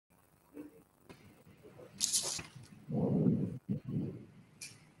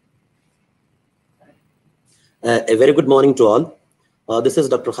A very good morning to all. This is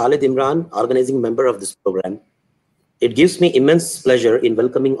Dr. Khalid Imran, organizing member of this program. It gives me immense pleasure in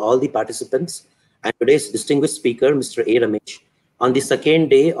welcoming all the participants and today's distinguished speaker, Mr. A. Ramesh, on the second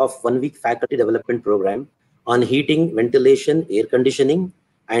day of one-week faculty development program on heating, ventilation, air conditioning,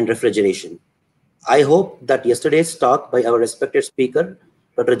 and refrigeration. I hope that yesterday's talk by our respected speaker,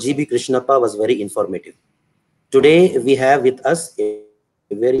 Dr. G.B. Krishnappa, was very informative. Today, we have with us a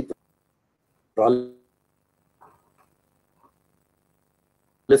very prolific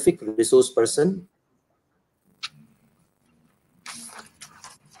resource person,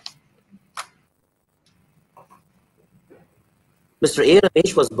 Mr. A.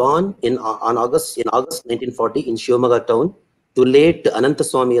 Ramesh was born in August 1940 in Shivamoga town to late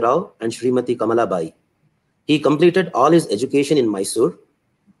Anantaswamy Rao and Srimati Kamala Bai. He completed all his education in Mysore.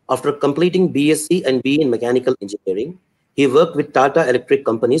 After completing BSc and BE in Mechanical Engineering, he worked with Tata Electric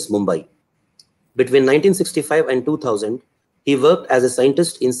Companies, Mumbai. Between 1965 and 2000, he worked as a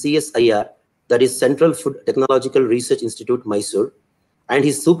scientist in CSIR, that is Central Food Technological Research Institute, Mysore, and he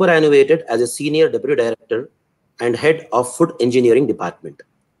superannuated as a senior deputy director and head of food engineering department.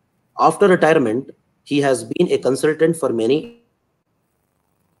 After retirement, he has been a consultant for many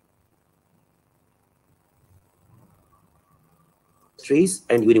industries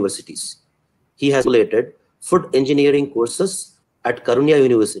and universities. He has formulated food engineering courses at Karunya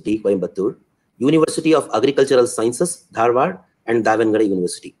University, Coimbatore, University of Agricultural Sciences, Dharwad, and Davangere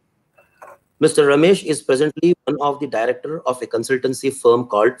University. Mr. Ramesh is presently one of the director of a consultancy firm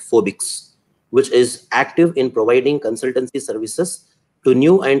called Phobix, which is active in providing consultancy services to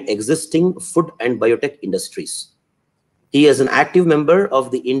new and existing food and biotech industries. He is an active member of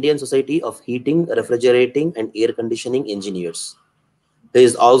the Indian Society of Heating, Refrigerating, and Air Conditioning Engineers. He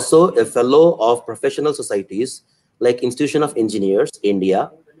is also a fellow of professional societies like Institution of Engineers, India,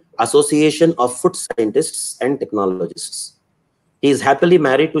 Association of Food Scientists and Technologists. He is happily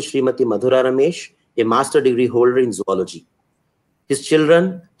married to Srimati Madhura Ramesh, a master degree holder in zoology. His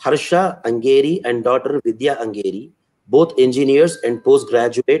children, Harsha Angeri and daughter Vidya Angeri, both engineers and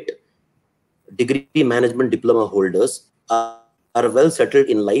postgraduate degree management diploma holders, are well settled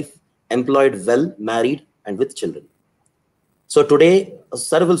in life, employed well, married, and with children. So today,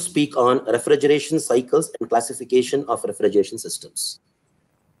 Sir will speak on refrigeration cycles and classification of refrigeration systems.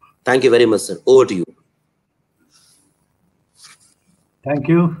 Thank you very much, sir. Over to you. Thank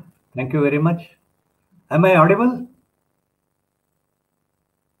you. Thank you very much. Am I audible?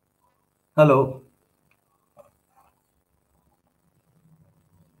 Hello.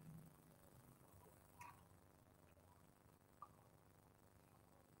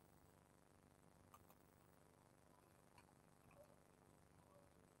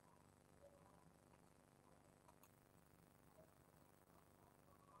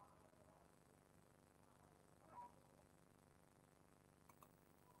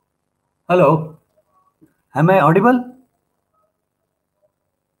 Hello. Am I audible?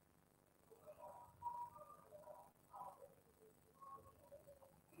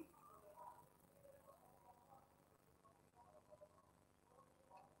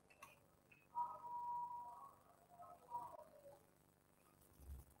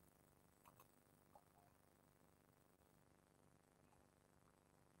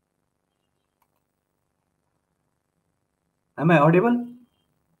 Am I audible?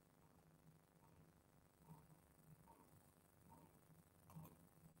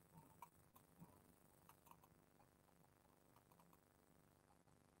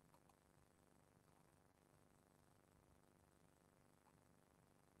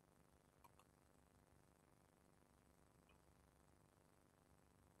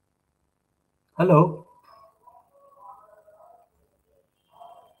 Hello.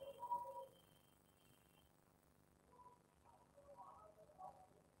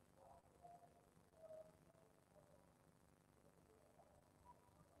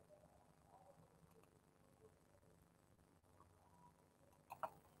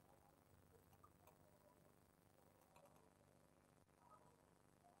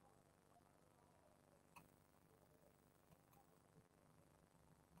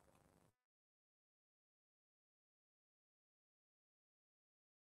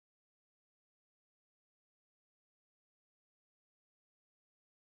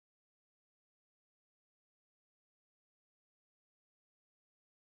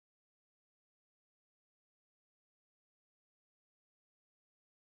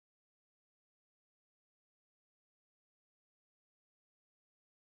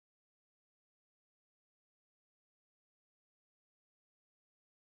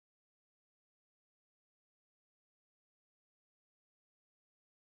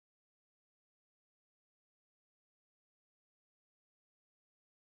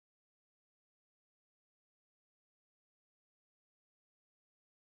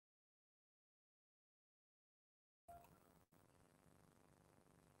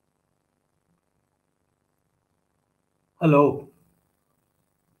 Hello.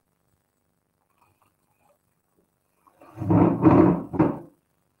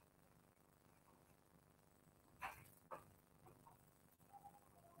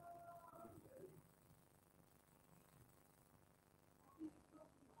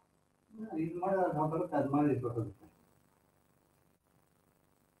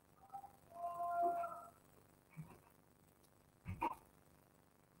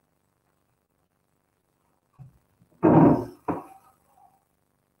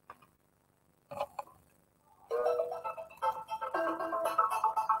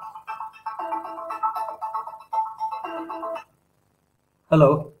 Hello.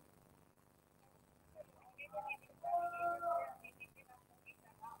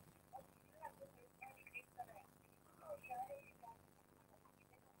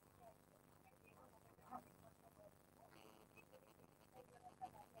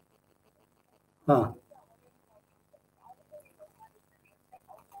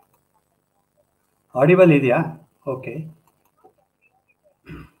 Audible ಇದೆಯಾ? Okay.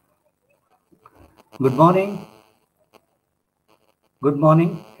 Good morning. Good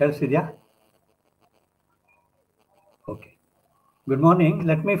morning. ಕೇಳಿಸಿದ್ಯಾ? Okay. Good morning.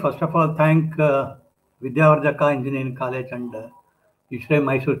 Let me first of all thank Vidyavardhaka Engineering College and Ishre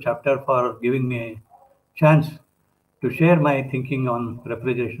Mysore chapter for giving me a chance to share my thinking on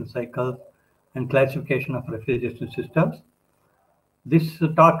refrigeration cycles and classification of refrigeration systems. This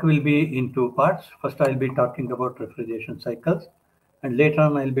talk will be in two parts. First, I'll be talking about refrigeration cycles, and later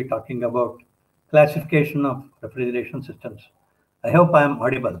on, I'll be talking about classification of refrigeration systems. I hope I am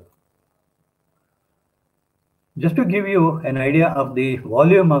audible. Just to give you an idea of the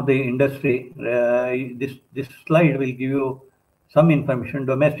volume of the industry, this slide will give you some information.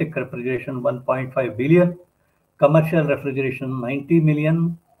 Domestic refrigeration 1.5 billion, commercial refrigeration 90 million,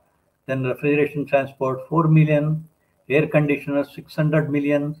 then refrigeration transport 4 million, air conditioners 600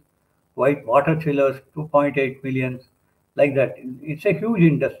 million, white water chillers 2.8 million, like that. It's a huge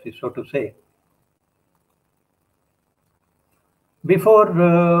industry, so to say. Before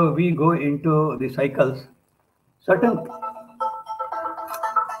we go into the cycles, certain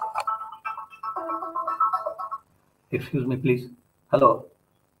excuse me please. Hello,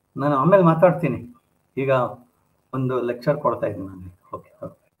 ನಾನು ಆಮೇಲೆ ಮಾತಾಡ್ತೀನಿ. ಈಗ ಒಂದು lecture ಕೊಡ್ತಾ ಇದ್ದೀನಿ ನಾನು. Okay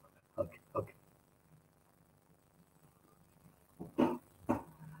okay okay okay.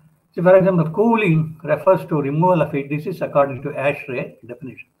 So for example, cooling refers to removal of heat. This is according to ASHRAE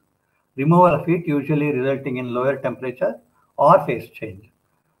definition. Removal of heat usually resulting in lower temperature or phase change,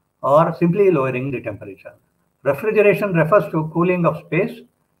 or simply lowering the temperature. Refrigeration refers to cooling of space,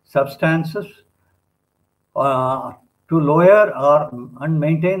 substances, to lower or and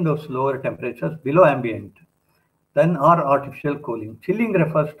maintain those lower temperatures below ambient, then or artificial cooling. Chilling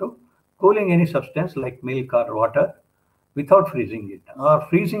refers to cooling any substance like milk or water without freezing it, or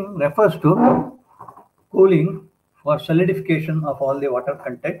freezing refers to cooling for solidification of all the water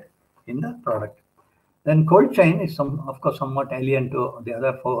content in the product. Then cold chain is of course somewhat alien to the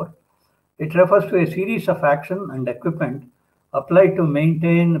other four. It refers to a series of action and equipment applied to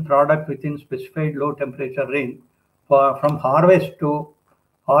maintain the product within specified low temperature range from harvest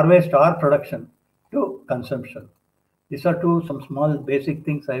or production to consumption. These are some small basic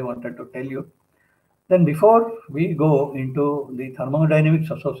things I wanted to tell you. Then before we go into the thermodynamics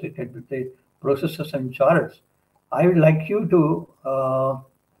associated with the processes and charts, I would like you to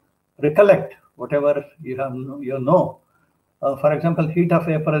recollect whatever you know. For example, heat of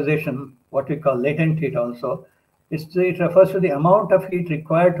vaporization, what we call latent heat also, it refers to the amount of heat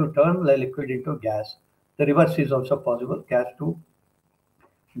required to turn the liquid into gas. The reverse is also possible, gas too.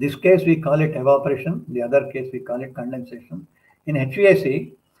 This case we call it evaporation, the other case we call it condensation. In HVAC,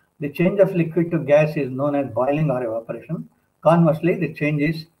 the change of liquid to gas is known as boiling or evaporation. Conversely, the change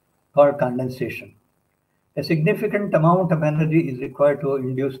is called condensation. A significant amount of energy is required to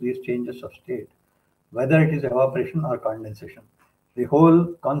induce these changes of state, whether it is evaporation or condensation. The whole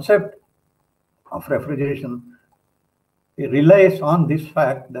concept of refrigeration, it relies on this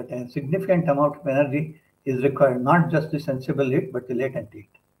fact that a significant amount of energy is required, not just the sensible heat, but the latent heat.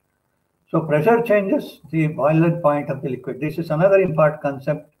 So pressure changes the boiling point of the liquid. This is another important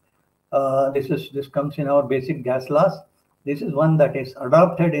concept. This comes in our basic gas laws. This is one that is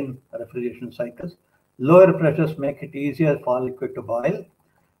adopted in refrigeration cycles. Lower pressures make it easier for liquid to boil,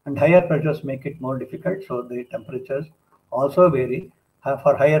 and higher pressures make it more difficult. So the temperatures also vary.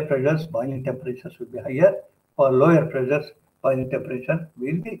 For higher pressures, boiling temperatures will be higher. For lower pressures, boiling temperature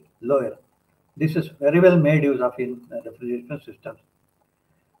will be lower. This is very well made use of in refrigeration systems.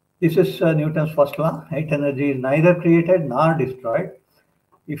 This is Newton's first law. Heat energy is neither created nor destroyed.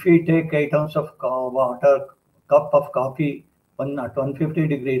 If we take atoms of water, cup of coffee at 150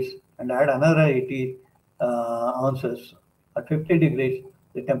 degrees and add another 80 ounces at 50 degrees,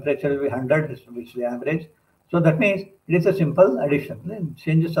 the temperature will be 100, which is the average. So that means it is a simple addition. The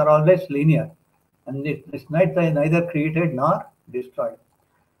changes are always linear, and it's neither created nor destroyed.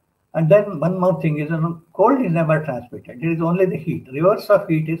 And then one more thing is, cold is never transmitted. It is only the heat. Reverse of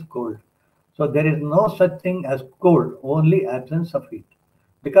heat is cold. So there is no such thing as cold, only absence of heat.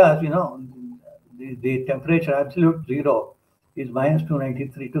 Because, the temperature absolute zero is minus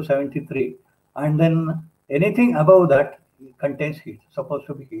 293, 273. And then anything above that contains heat, supposed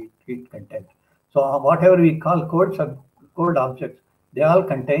to be heat content. So whatever we call cold objects, they all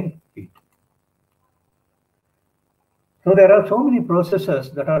contain heat. So there are so many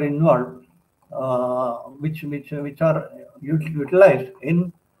processes that are involved, which are utilized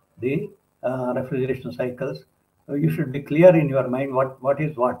in the refrigeration cycles. So you should be clear in your mind what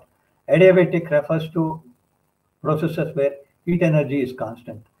is what. Adiabatic refers to processes where heat energy is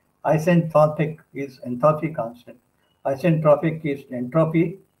constant. Isentropic is enthalpy constant. Isentropic is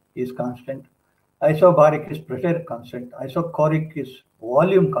entropy is constant. Isobaric is pressure constant. Isochoric is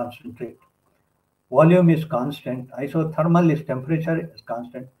volume concentrate. Volume is constant. Isothermal is temperature is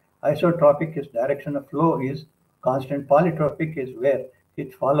constant. Isotropic is direction of flow is constant. Polytropic is where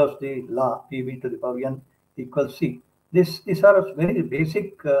it follows the law PV to the power n equals C. These are very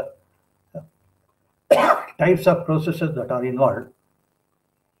basic types of processes that are involved.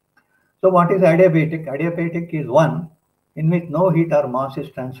 So what is adiabatic? Adiabatic is one in which no heat or mass is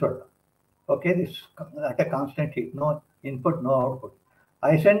transferred. Okay, this at a constant heat, no input, no output.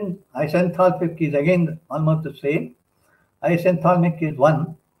 Isenthalpic is again almost the same. Isenthalpic is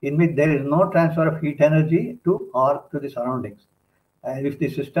one in which there is no transfer of heat energy to the surroundings. And if the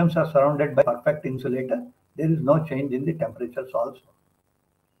systems are surrounded by perfect insulator, there is no change in the temperatures also.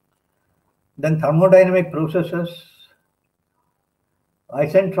 Then thermodynamic processes.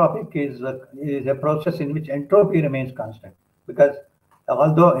 Isentropic is a process in which entropy remains constant, because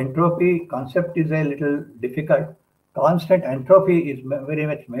although entropy concept is a little difficult, constant entropy is very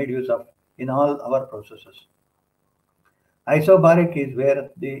much made use of in all our processes. Isobaric is where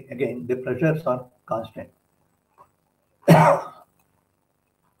the pressures are constant.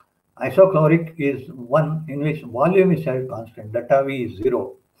 Isochloric is one in which volume is held constant, delta V is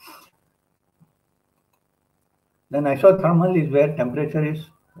 0. Then isothermal is where temperature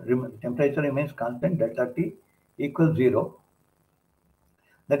remains constant, delta T equals 0.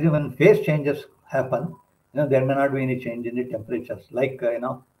 That is when phase changes happen, there may not be any change in the temperatures, like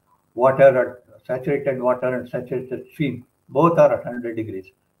water, saturated water and saturated stream, both are at 100 degrees.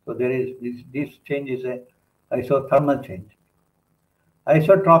 So there is this change is a isothermal change.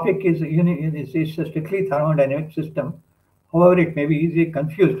 Isotropic is a strictly thermodynamic system. However, it may be easily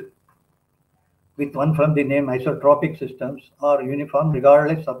confused with one from the name isotropic systems or uniform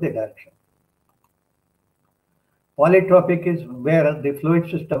regardless of the direction. Polytropic is where the fluid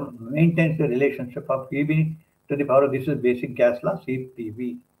system maintains the relationship of PV to the power of, this is basic gas law,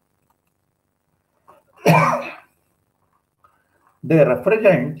 CPV. The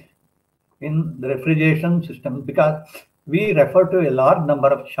refrigerant in the refrigeration system, because we refer to a large number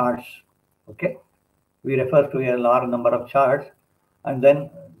of charts, okay? We refer to a large number of charts, and then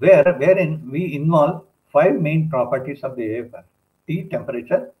wherein we involve 5 main properties of the vapor: T,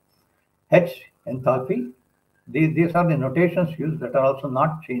 temperature; H, enthalpy. These are the notations used that are also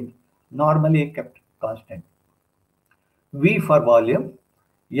not changed, normally kept constant. V for volume,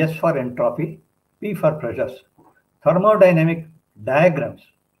 S for entropy, P for pressures. Thermodynamic diagrams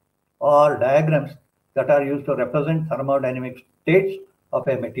or diagrams that are used to represent thermodynamic states of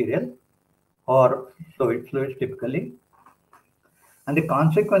a material or fluids typically, and the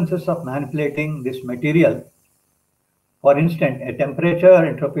consequences of manipulating this material. For instance, a temperature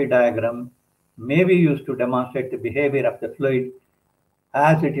entropy diagram may be used to demonstrate the behavior of the fluid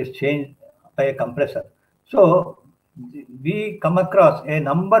as it is changed by a compressor. So we come across a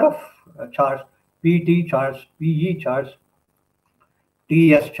number of charts, PT charts, PE charts,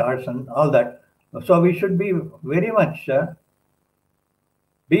 TS charts, and all that. So we should be very much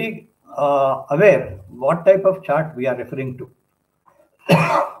aware what type of chart we are referring to.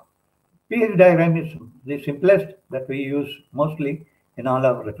 pH diagram is the simplest that we use mostly in all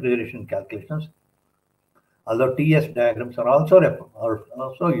our refrigeration calculations, although TS diagrams are also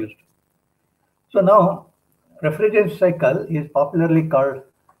used. So now, refrigeration cycle is popularly called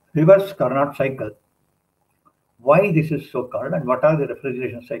reverse Carnot cycle. Why this is so called, and what are the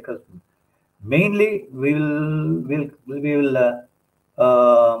refrigeration cycles? Mainly, we will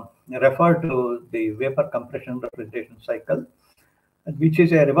refer to the vapor compression refrigeration cycle, which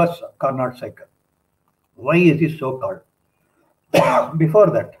is a reverse Carnot cycle. Why is this so called?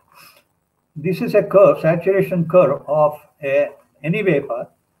 Before that, this is a curve, saturation curve of any vapor.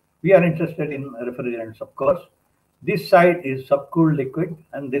 We are interested in refrigerants, of course. This side is subcooled liquid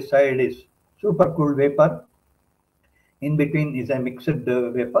and this side is supercooled vapor. In between is a mixed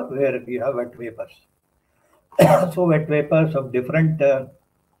vapor where we have wet vapors. So wet vapors of different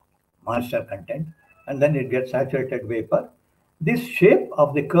moisture content, and then it gets saturated vapor. This shape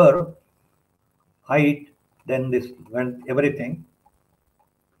of the curve, height, then this, when everything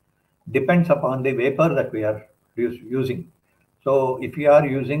depends upon the vapor that we are using. So if you are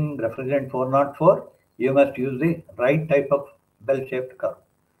using refrigerant 404, you must use the right type of bell-shaped curve.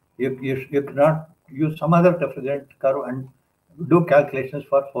 You cannot use some other refrigerant curve and do calculations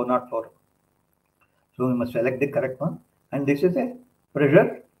for 404. So we must select the correct one. And this is a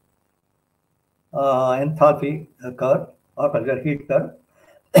pressure enthalpy curve or pressure heat curve.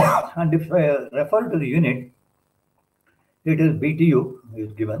 And if I refer to the unit, it is BTU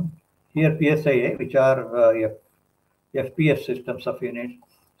is given. Here PSIA, which are FPS systems of units.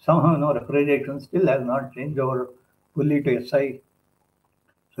 Somehow, refrigeration still has not changed over fully to SI.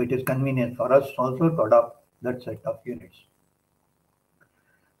 So it is convenient for us also to adopt that set of units.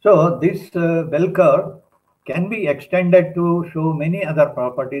 So this bell curve can be extended to show many other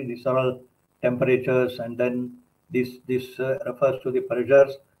properties. These are all temperatures, and then this refers to the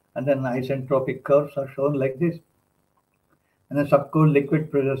pressures, and then isentropic curves are shown like this, and the subcooled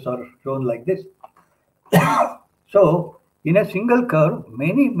liquid pressures are shown like this. So in a single curve,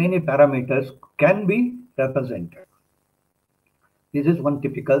 many parameters can be represented. This is one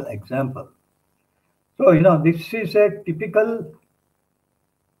typical example. So this is a typical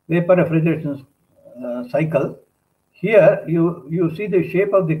vapor refrigeration cycle. Here you see the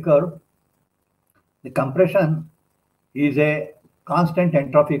shape of the curve. The compression is a constant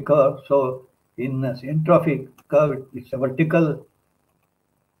entropy curve. So in an entropy curve, it's a vertical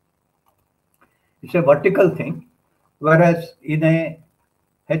thing, whereas in a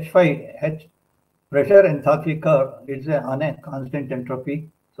H5 pressure enthalpy curve, it's on a constant entropy.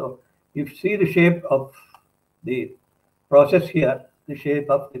 So if you see the shape of the process here, the shape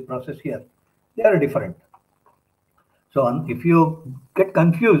of the process here, they are different. So if you get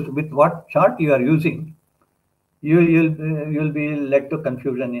confused with what chart you are using, you'll be led to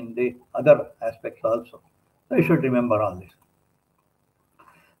confusion in the other aspects also. So you should remember all this.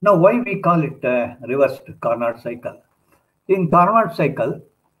 Now, why we call it reversed Carnot cycle? In Carnot cycle,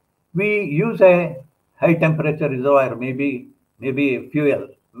 we use a high temperature reservoir, maybe a fuel.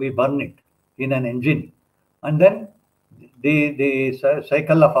 We burn it in an engine, and then the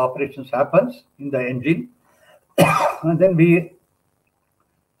cycle of operations happens in the engine, and then we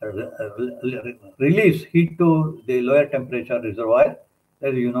release heat to the lower temperature reservoir.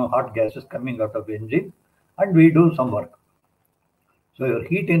 There is hot gases coming out of the engine, and we do some work. So your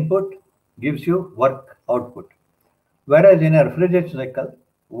heat input gives you work output. Whereas in a refrigeration cycle,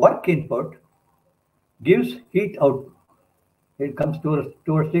 work input gives heat output. It comes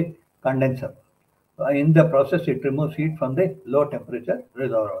towards the condenser. In the process, it removes heat from the low temperature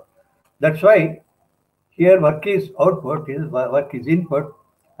reservoir. That's why here work is output, work is input,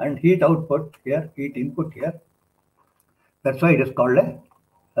 and heat output here, heat input here. That's why it is called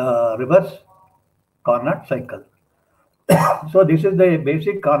a reverse Carnot cycle. So this is the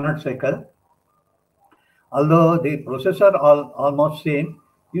basic Carnot cycle. Although the process are almost same,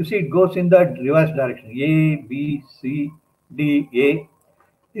 you see it goes in the reverse direction. A, B, C, D, A.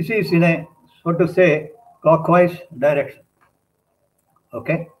 This is in a, so to say, clockwise direction.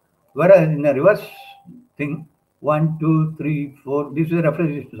 Okay. Whereas in a reverse thing, 1, 2, 3, 4, this is a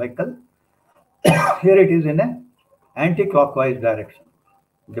refrigeration cycle. Here it is in a anti-clockwise direction.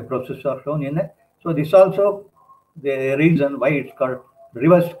 The process are shown in a, so this also the reason why it's called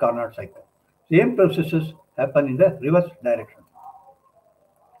reverse Carnot cycle. Same processes happen in the reverse direction.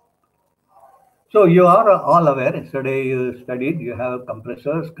 So you are all aware, yesterday you studied, you have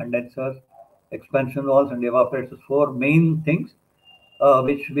compressors, condensers, expansion valves, and evaporators, 4 main things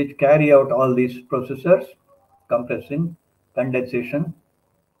which carry out all these processes: compressing, condensation,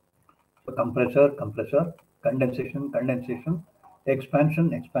 so compressor, condensation,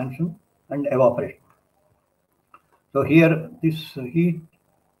 expansion, and evaporation. So here this heat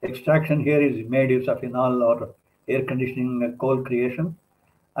extraction here is made use of phenol or air conditioning coal creation.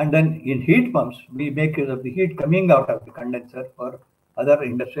 And then in heat pumps, we make use of the heat coming out of the condenser for other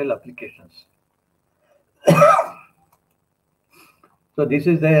industrial applications. So this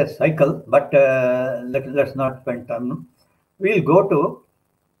is the cycle, but let's not spend time. We'll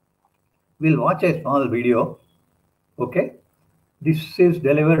watch a small video. Okay. This is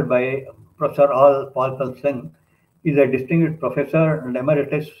delivered by Professor Paul Singh is a distinguished professor and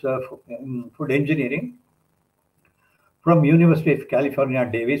emeritus in food engineering from University of California,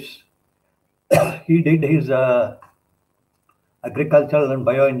 Davis. He did his agricultural and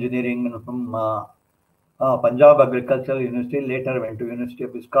bioengineering from Punjab Agricultural University, later went to University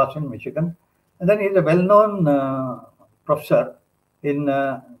of Wisconsin, Michigan. And then he's a well-known professor in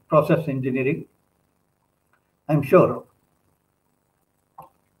process engineering, I'm sure.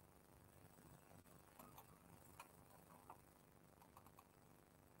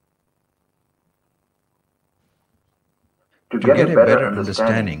 To get a better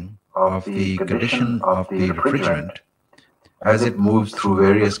understanding of the condition of the refrigerant as it moves through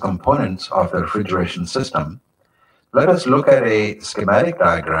various components of the refrigeration system, let us look at a schematic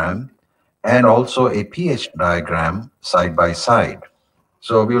diagram and also a pH diagram side by side.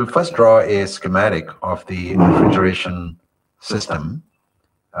 So we will first draw a schematic of the refrigeration system.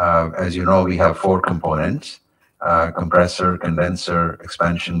 As you know, we have 4 components: compressor, condenser,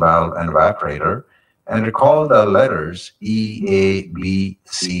 expansion valve, and evaporator. And recall the letters E, A, B,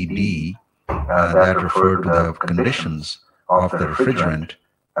 C, D that refer to the conditions of the refrigerant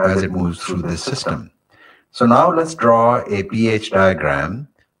as it moves through the system. So now let's draw a pH diagram.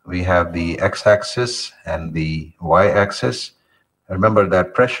 We have the x-axis and the y-axis. Remember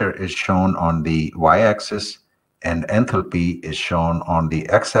that pressure is shown on the y-axis and enthalpy is shown on the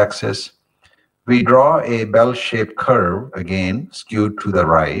x-axis. We draw a bell-shaped curve, again skewed to the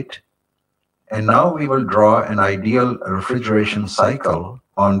right. And now we will draw an ideal refrigeration cycle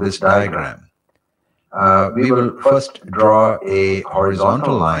on this diagram. We will first draw a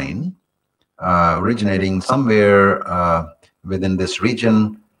horizontal line originating somewhere within this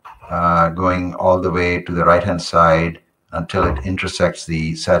region, going all the way to the right-hand side until it intersects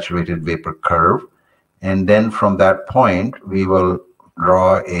the saturated vapor curve. And then from that point, we will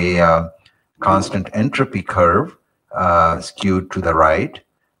draw a constant entropy curve skewed to the right,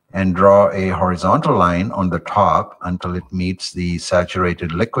 and draw a horizontal line on the top until it meets the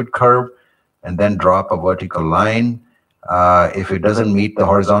saturated liquid curve, and then drop a vertical line. If it doesn't meet the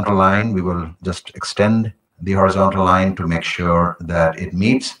horizontal line, we will just extend the horizontal line to make sure that it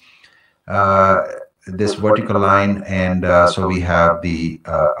meets this vertical line, and so we have the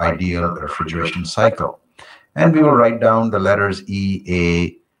ideal refrigeration cycle. And we will write down the letters E,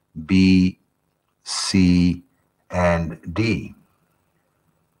 A, B, C, and D.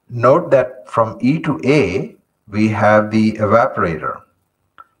 Note that from E to A, we have the evaporator.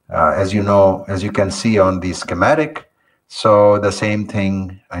 As you know, as you can see on the schematic, so the same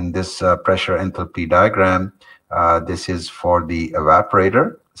thing in this pressure enthalpy diagram. This is for the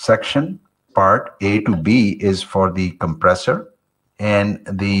evaporator section. Part A to B is for the compressor, and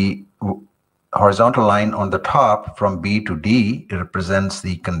the horizontal line on the top from B to D represents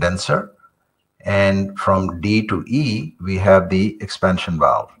the condenser, and from D to E, we have the expansion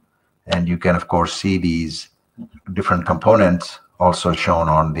valve. And you can, of course, see these different components also shown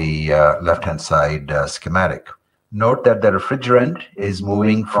on the left-hand side schematic. Note that the refrigerant is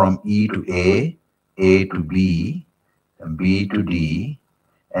moving from E to A to B, B to D,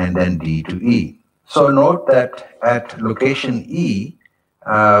 and then D to E. So note that at location E,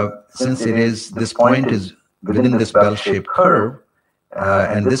 since this point is within this bell-shaped curve,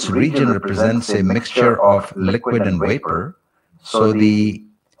 and this region represents a mixture of liquid and vapor, so the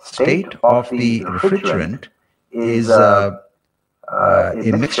state of the refrigerant is a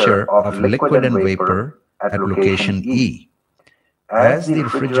mixture of liquid and vapor at location E. As the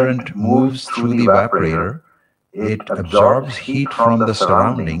refrigerant moves through the evaporator, it absorbs heat from the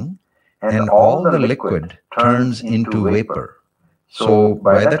surrounding, and all the liquid turns into vapor. So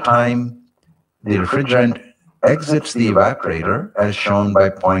by the time the refrigerant exits the evaporator, as shown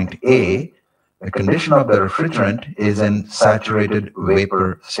by point A, the condition of the refrigerant is in saturated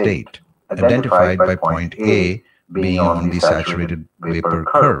vapor state, identified by point A being on the saturated vapor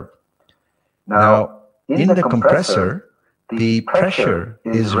curve. Now, in the compressor, the pressure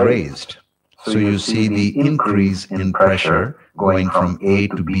is raised. So you see the increase in pressure going from A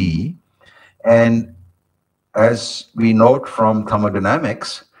to B. And as we note from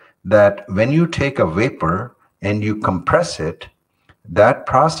thermodynamics, that when you take a vapor and you compress it, that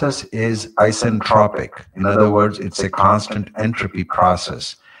process is isentropic. In other words, it's a constant entropy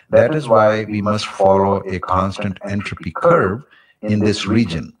process. That is why we must follow a constant entropy curve in this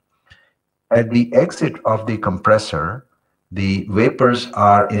region. At the exit of the compressor, the vapors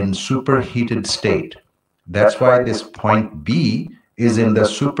are in superheated state. That's why this point B is in the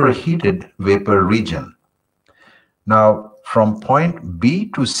superheated vapor region. Now, from point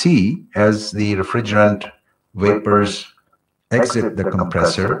B to C, as the refrigerant vapors exit the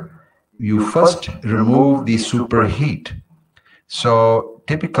compressor, you first remove the superheat. So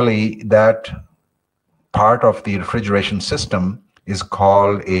typically that part of the refrigeration system is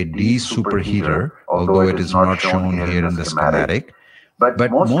called a de-superheater, although it is not shown here in the schematic. But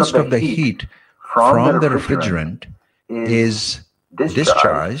most of the heat from the refrigerant is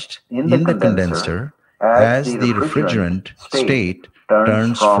discharged in the condenser as the refrigerant state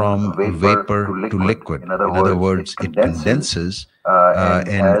turns from vapor to liquid. In other words, it condenses,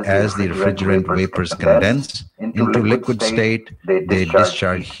 and as the refrigerant vapors condense into liquid state, they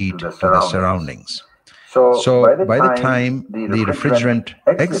discharge heat to the surroundings. So by the time the refrigerant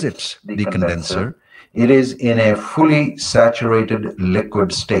exits the condenser, it is in a fully saturated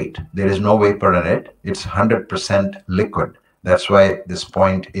liquid state. There is no vapor in it. It's 100% liquid. That's why this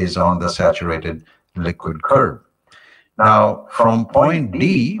point is on the saturated liquid curve. Now, from point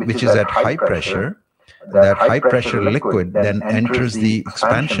D, which is at high pressure, that high pressure liquid then enters the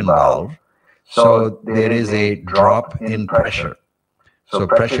expansion valve. So there is a drop in pressure. So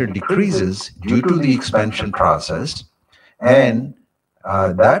pressure decreases due to the expansion process, and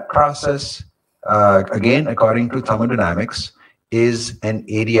that process, again, according to thermodynamics, is an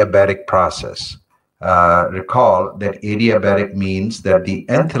adiabatic process. Recall that adiabatic means that the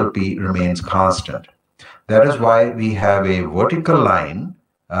enthalpy remains constant. That is why we have a vertical line,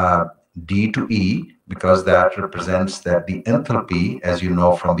 D to E, because that represents that the enthalpy, as you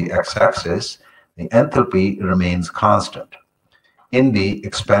know from the x-axis, the enthalpy remains constant in the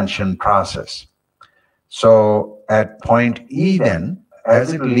expansion process. So at point E then,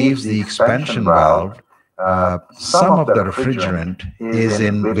 as it leaves the expansion valve, some of the refrigerant is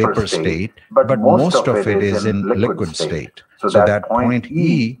in vapor state, but most of it is in liquid state. So that point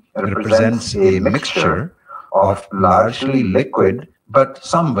E represents a mixture of largely liquid, but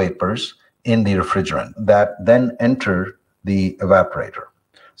some vapors in the refrigerant that then enter the evaporator.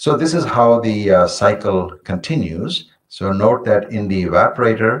 So this is how the cycle continues. So note that in the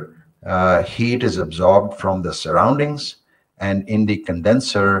evaporator, heat is absorbed from the surroundings, and in the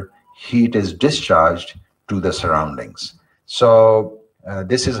condenser, heat is discharged to the surroundings. So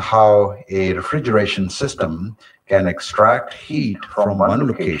this is how a refrigeration system can extract heat from one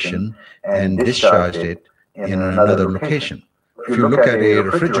location and discharge it in another location. If you look at a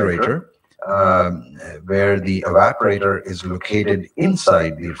refrigerator, where the evaporator is located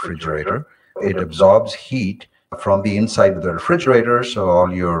inside the refrigerator, it absorbs heat from the inside of the refrigerator, so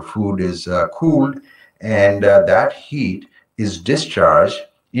all your food is cooled, and that heat is discharged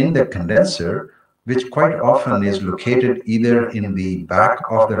in the condenser, which quite often is located either in the back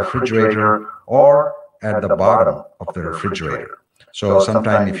of the refrigerator or at the bottom of the refrigerator. So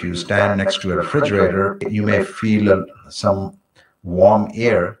sometime if you stand next to a refrigerator, you may feel some warm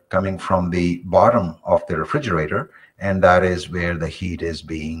air coming from the bottom of the refrigerator, and that is where the heat is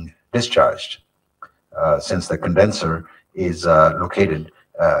being discharged. Since the condenser is located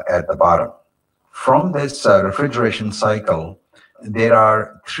at the bottom. From this refrigeration cycle, there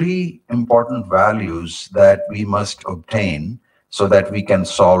are three important values that we must obtain so that we can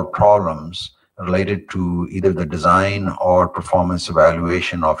solve problems related to either the design or performance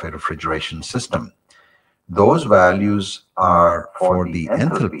evaluation of a refrigeration system. Those values are for the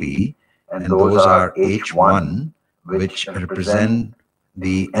enthalpy, and those are H1, which represent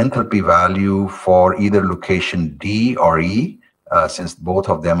the enthalpy value for either location D or E, since both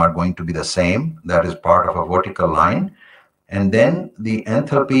of them are going to be the same. That is part of a vertical line. And then the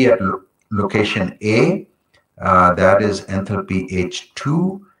enthalpy at location A, that is enthalpy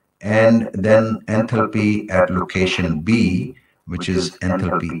H2, and then enthalpy at location B, which is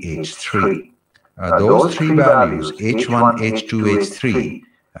enthalpy H3. Those three values, H1, H2, H3,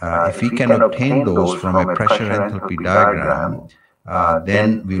 if we can obtain those from a pressure enthalpy diagram,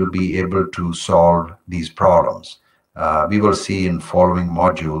 then we will be able to solve these problems. We will see in following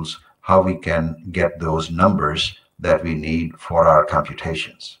modules how we can get those numbers that we need for our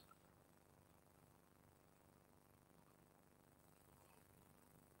computations.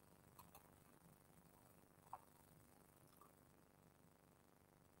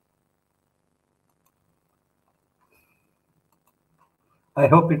 I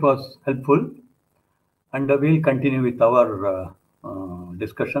hope it was helpful, and we'll continue with our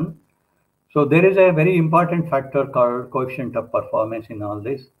discussion. So there is a very important factor called coefficient of performance in all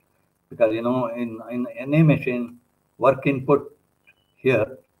this, because in any machine, work input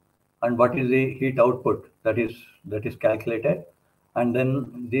here and what is the heat output that is calculated, and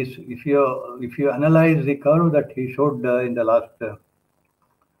then this, if you analyze the curve that he showed in the last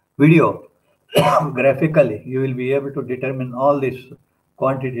video graphically, you will be able to determine all these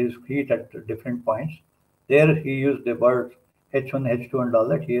quantities of heat at different points. There he used the word H1, H2 and all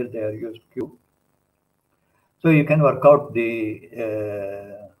that. Here they are used Q. So you can work out the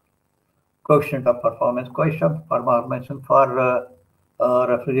coefficient of performance for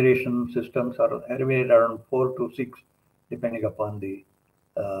refrigeration systems are anywhere around 4 to 6, depending upon the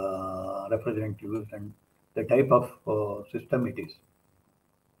refrigerant used and the type of system it is.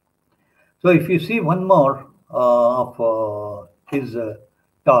 So if you see one more of his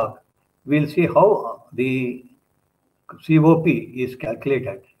talk, we'll see how the COP is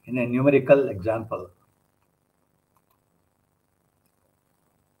calculated in a numerical example.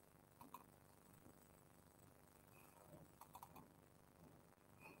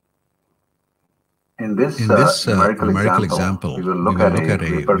 In this numerical example, we will look at a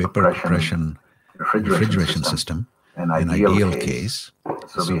vapor compression refrigeration system, an ideal case.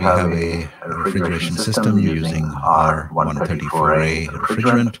 So we have a refrigeration system using R134A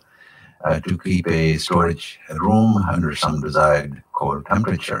refrigerant to keep a storage room under some desired cold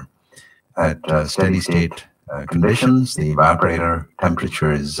temperature. At steady state conditions, the evaporator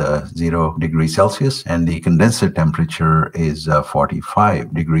temperature is 0 degrees Celsius and the condenser temperature is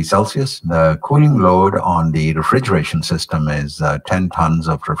 45 degrees Celsius. The cooling load on the refrigeration system is 10 tons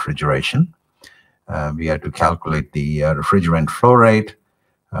of refrigeration. We had to calculate the refrigerant flow rate,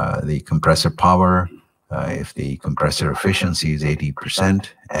 the compressor power, if the compressor efficiency is 80%,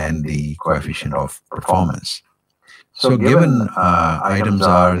 and the coefficient of performance. So given items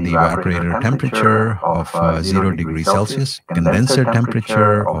are the evaporator temperature of 0 degrees Celsius, condenser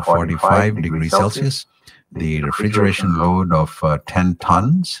temperature of 45 degrees Celsius, the refrigeration load of 10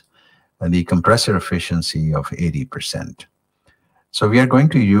 tons, and the compressor efficiency of 80%. So we are going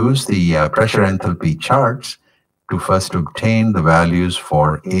to use the pressure enthalpy charts to first obtain the values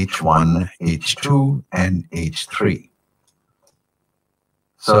for H1, H2, and H3.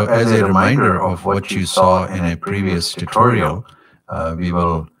 So as a reminder of what you saw in a previous tutorial, we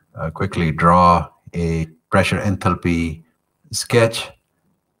will quickly draw a pressure enthalpy sketch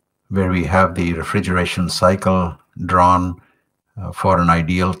where we have the refrigeration cycle drawn for an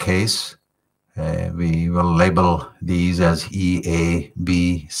ideal case. We will label these as E, A,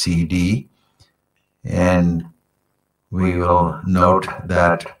 B, C, D, and we will note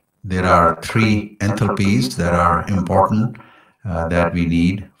that there are 3 enthalpies that are important that we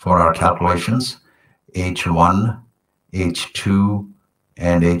need for our calculations: H1, H2,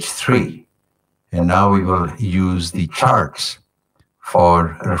 and H3. And now we will use the charts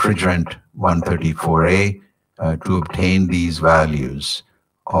for refrigerant 134A to obtain these values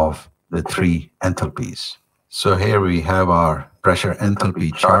of the 3 enthalpies. So here we have our pressure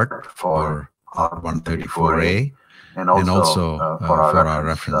enthalpy chart for R134A, and also for our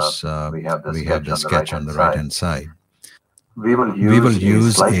reference, we have the sketch on the right-hand side. We will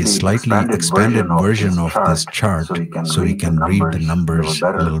use a slightly expanded version of this chart so we can read the numbers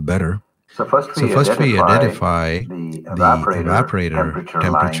a little better. So first we identify the evaporator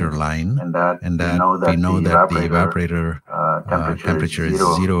temperature line, and that we know that the evaporator temperature is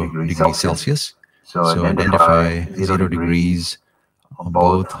 0 degrees Celsius. So identify 0 degrees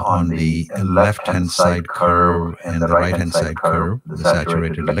both on the left-hand side curve and the right-hand side curve, the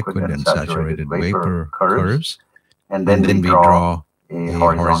saturated liquid and saturated vapor curves. And then we draw a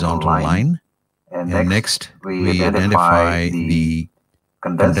horizontal line. And next, we identify the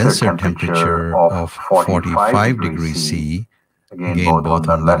condenser temperature of 45 degrees C, again both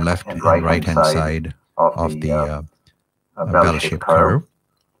on the left and right-hand side of the bell-shaped curve,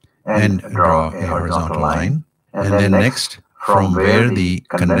 and draw a horizontal line. And then next, from where the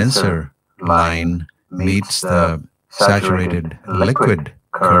condenser line meets the saturated liquid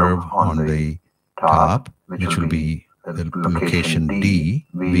curve on the top, which will be the location D,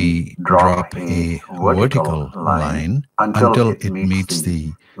 we drop a vertical line until it meets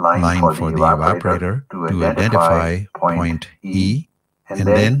the line for the evaporator to identify point E. And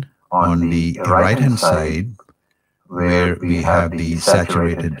then on the right-hand side, where we have the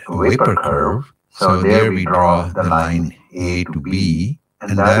saturated vapor curve, so there we draw the line A to B,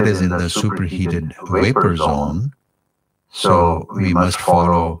 and that is in the superheated vapor zone. So we must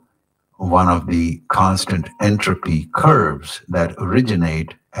follow one of the constant entropy curves that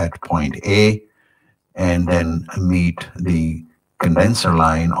originate at point A and then meet the condenser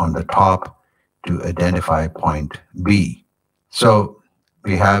line on the top to identify point B. So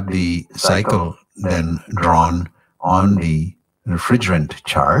we have the cycle then drawn on the refrigerant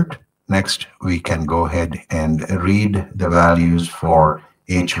chart. Next, we can go ahead and read the values for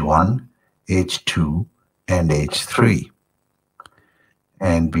H1, H2, and H3.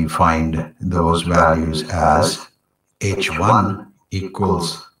 And we find those values as H1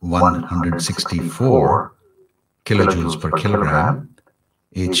 equals 164, kilojoules per kilogram,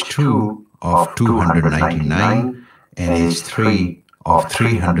 H2 of 299, and H3 of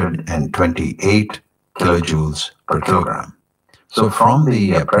 328 kilojoules per kilogram. So from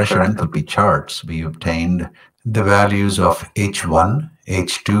the pressure enthalpy charts, we obtained the values of H1,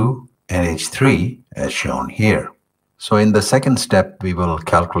 H2, and H3 as shown here. So in the second step, we will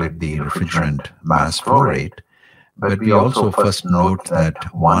calculate the refrigerant mass flow rate, but we also first note that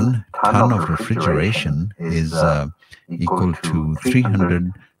 1 ton of refrigeration is equal to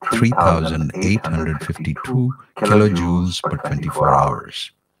 3,852 kilojoules per 24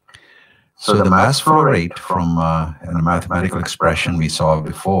 hours. So the mass flow rate from a mathematical expression we saw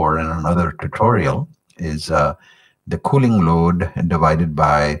before in another tutorial is the cooling load divided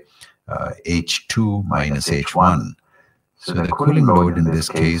by H2 minus H1. So the cooling load in this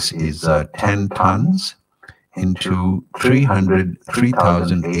case is 10 tons into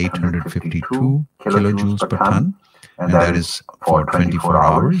 3,852 kilojoules per ton, and that is for 24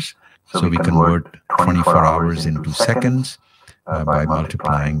 hours. So we convert 24 hours into seconds by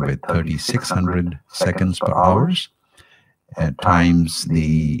multiplying with 3,600 seconds per hours times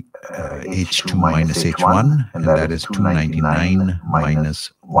the H2 minus H1, and that is 299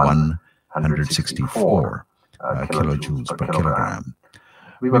 minus 164 kilojoules per kilogram.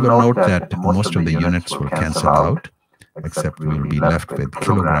 We will note that most of the units will cancel out, except we will be left with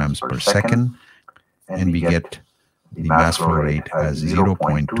kilograms per second, and we get the mass flow rate as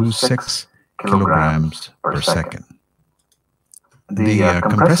 0.26 kilograms per second. The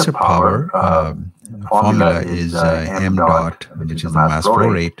compressor power formula is m dot, which is the mass flow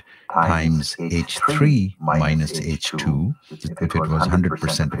rate, times H3 minus H2, if it was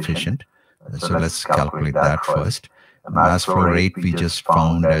 100% efficient. So let's calculate that first. The mass flow rate we just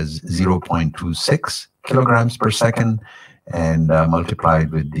found as 0.26 kilograms per second, and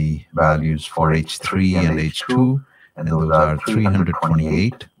multiplied with the values for H3 and H2, and those are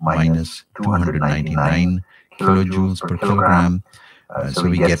 328 minus 299 kilojoules per kilogram. So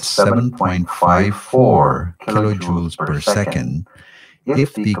we get 7.54 kilojoules per second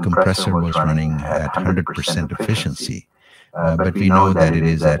if the compressor was running at 100% efficiency. But we know that it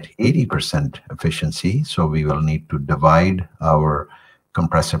is at 80% efficiency, so we will need to divide our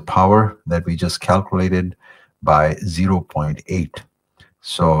compressor power that we just calculated by 0.8.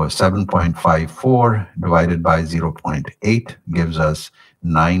 So 7.54 divided by 0.8 gives us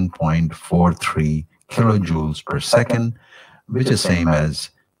 9.43 kilojoules per second, which is same as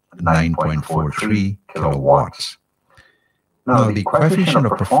 9.43 kilowatts. Now, the coefficient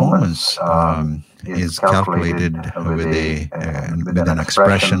of performance is calculated with an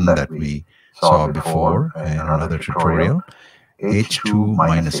expression that we saw before in another tutorial, H2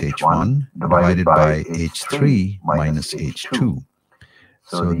 minus H1 divided by H3 minus H2.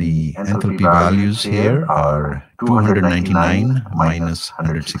 So the enthalpy values here are 299 minus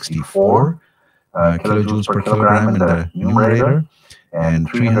 164 kilojoules per kilogram in the numerator, and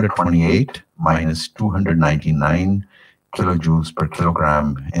 328 minus 299 kilojoules per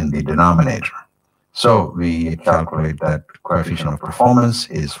kilogram in the denominator. So we calculate that coefficient of performance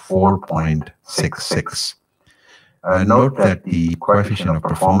is 4.66. Note that the coefficient of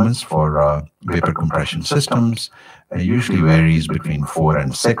performance for vapor compression systems usually varies between 4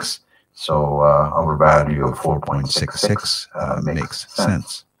 and 6, so our value of 4.66 makes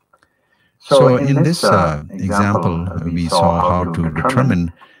sense. So in this example, we saw how to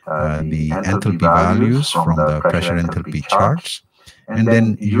determine the enthalpy values from the pressure enthalpy charts, and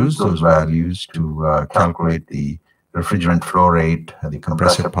then use those values to calculate the refrigerant flow rate, the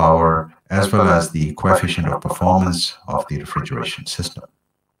compressor power, as well as the coefficient of performance of the refrigeration system.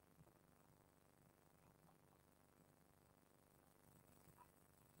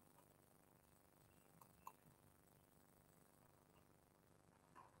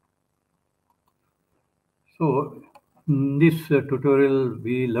 So in this tutorial,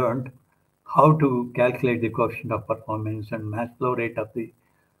 we learned how to calculate the coefficient of performance and mass flow rate of the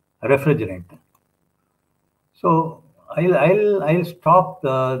refrigerant. So I'll stop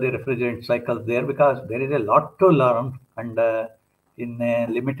the refrigerant cycle there, because there is a lot to learn, and in a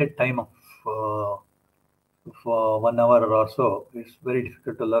limited time of for 1 hour or so, it's very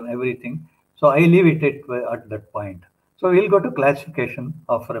difficult to learn everything. So I leave it at that point. So we'll go to classification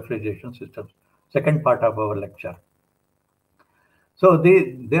of refrigeration systems, second part of our lecture. So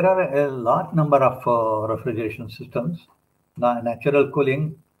there are a large number of refrigeration systems: natural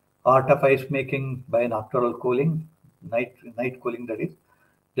cooling, art of ice making by nocturnal cooling, night cooling, that is,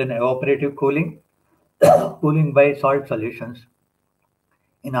 then evaporative cooling, cooling by salt solutions.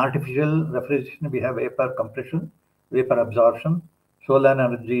 In artificial refrigeration, we have vapor compression, vapor absorption, solar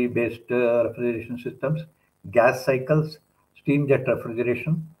energy based refrigeration systems, gas cycles, steam jet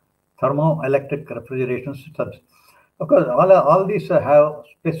refrigeration, thermoelectric refrigeration systems. Of course, all these have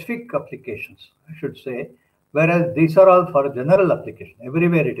specific applications, I should say, whereas these are all for general application.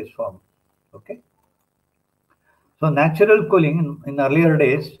 Everywhere it is found. Okay. So natural cooling in earlier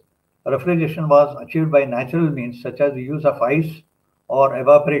days, refrigeration was achieved by natural means such as the use of ice or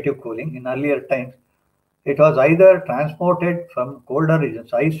evaporative cooling. In earlier times, it was either transported from colder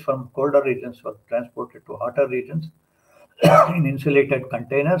regions, ice from colder regions was transported to hotter regions in insulated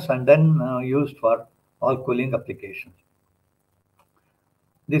containers and then used for all cooling applications.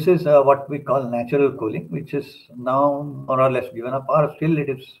 This is what we call natural cooling, which is now more or less given up, or still it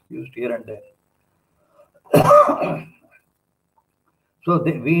is used here and there. So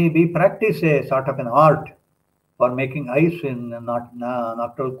we practice a sort of an art for making ice in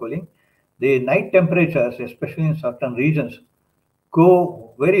nocturnal cooling. The night temperatures, especially in certain regions,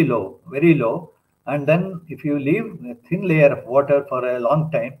 go very low. And then if you leave a thin layer of water for a long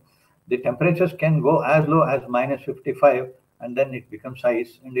time, the temperatures can go as low as -55, and then it becomes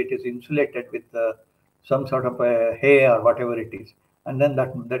ice, and it is insulated with some sort of a hay or whatever it is, and then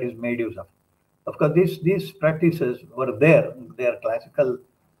that is made use of. Of course, these practices were there. They are classical.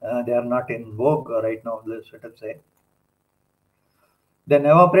 They are not in vogue right now, let us say. Then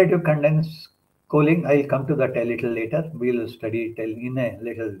evaporative condense cooling, I'll come to that a little later. We'll study it in a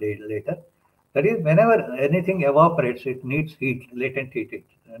little later. That is, whenever anything evaporates, it needs heat, latent heat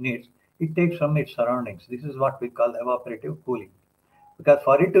it takes from its surroundings. This is what we call evaporative cooling. Because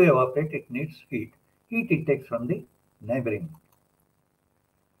for it to evaporate, it needs heat. Heat it takes from the neighboring.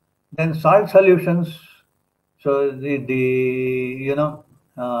 Then salt solutions. So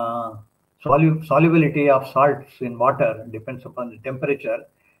solubility of salts in water depends upon the temperature.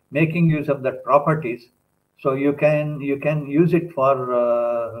 Making use of that properties, so you can use it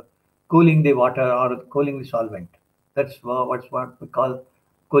for cooling the water or cooling the solvent. That's what we call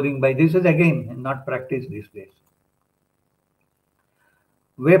cooling by. This is again not practiced these days.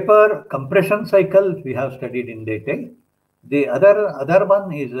 Vapor compression cycle we have studied in detail. The other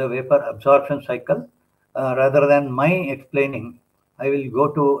one is a vapor absorption cycle. Rather than my explaining, I will go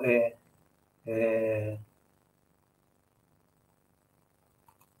to a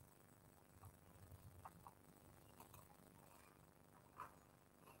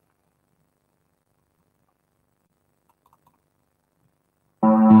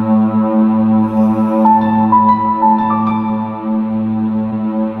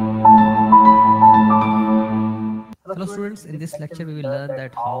Hello students, in this lecture we will learn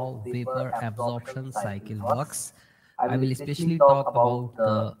that how vapor absorption cycle works. I will especially talk about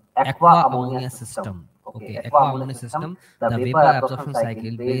the aqua ammonia system. Okay, aqua ammonia system, the vapor absorption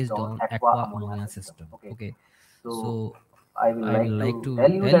cycle based on aqua ammonia system. Okay, so I will like to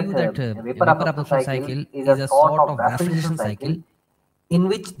tell you that vapor absorption cycle is a sort of refrigeration cycle in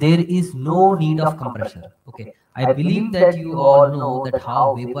which there is no need of compressor. Okay, I believe that you all know that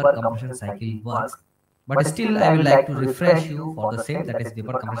how vapor compression cycle works. But still, I would like to refresh you for the same, that is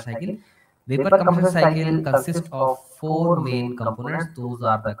vapor compression cycle. Vapor compression cycle consists of 4 main components. Those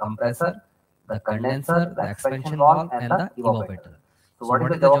are the compressor, the condenser, the expansion valve, and the evaporator. So what is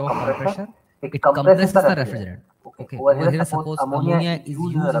the job of compressor? It compresses the refrigerant. Okay, over here suppose ammonia is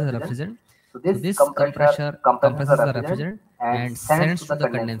used as a refrigerant. So this compressor compresses the refrigerant and sends to the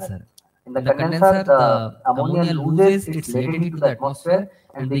condenser. In the condenser, the ammonia loses its latent heat to the atmosphere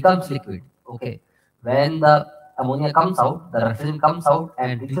and becomes liquid. Okay. When the ammonia comes out, the refrigerant comes out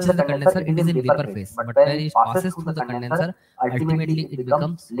and reaches the condenser, it is in vapor phase. But when it passes through the condenser, ultimately it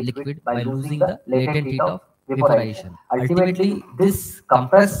becomes liquid by losing the latent heat of vaporization. Ultimately, this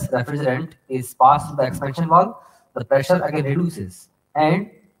compressed refrigerant is passed through the expansion valve, the pressure again reduces, and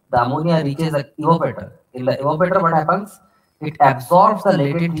the ammonia reaches the evaporator. In the evaporator, what happens? It absorbs the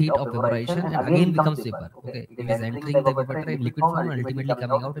latent heat of vaporization and again becomes vapor. Okay, it is entering the evaporator in liquid form and ultimately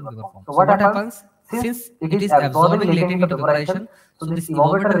coming out in vapor form. So what happens? Since it is absorbing latent heat of vaporization, so this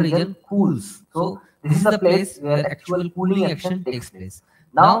evaporator region cools. So this is the place where actual cooling action takes place.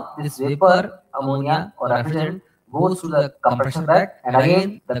 Now this vapor ammonia or refrigerant goes to the compressor back, and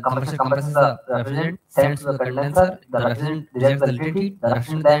again the compressor compresses the refrigerant, sends to the condenser, the refrigerant rejects the latent heat, the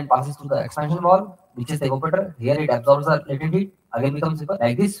refrigerant then passes through the expansion valve, reaches the evaporator, here it absorbs the latent heat, again becomes vapor.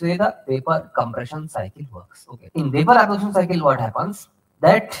 Like this way the vapor compression cycle works. Okay. In vapor absorption cycle what happens?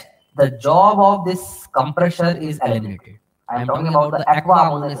 That the job of this compressor is eliminated. I am talking about the aqua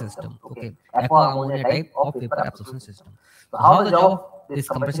ammonia system. Okay, aqua ammonia type of vapor absorption system. So how the job of this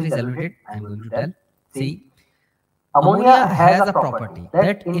compressor is eliminated? I am going to tell. See, ammonia has a property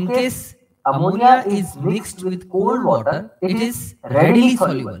that in case ammonia is mixed with cold water, it is readily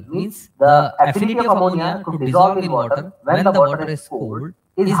soluble. Means the affinity of ammonia to dissolve in water when the water is cold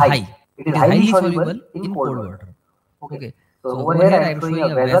is high. It is highly soluble in cold water. Okay. So over here I am showing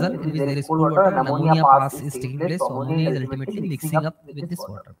a vessel in which there is cold water and ammonia pass is taking place. So ammonia is ultimately mixing up with this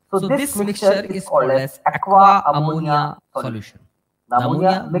water. So this mixture is called as aqua ammonia solution. The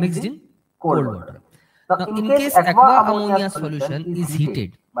ammonia mixed in cold water. Now in case aqua ammonia solution is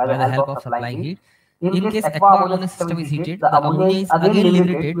heated by the help of supplying heat, in case aqua ammonia system is heated, the ammonia is again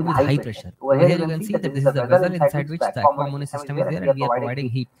liberated with high pressure. Over here you can see that this is the vessel inside which the aqua ammonia system is there and we are providing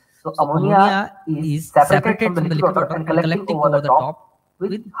heat. So ammonia is separated from the liquid water and collecting over the top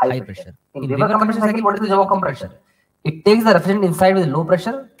with high pressure. In vapor compression cycle, what is the job of compressor? It takes the refrigerant inside with low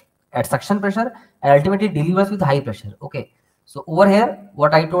pressure at suction pressure and ultimately delivers with high pressure. Okay. So over here,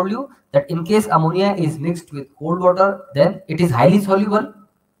 what I told you that in case ammonia is mixed with cold water, then it is highly soluble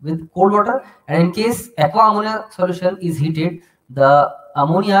with cold water, and in case aqua ammonia solution is heated, the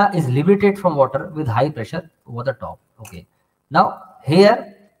ammonia is liberated from water with high pressure over the top. Okay. Now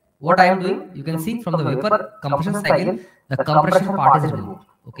here, what I am doing, you can see from the vapor compression cycle, the compression part is removed.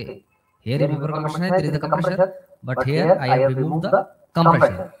 Okay. Here in vapor compression, there is the compressor, but here I have removed the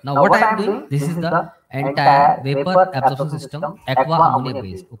compressor. Now what I am doing, this is the entire vapor absorption system, aqua ammonia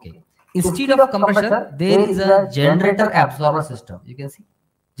based. Okay. Instead of compressor, there is a generator absorber system. You can see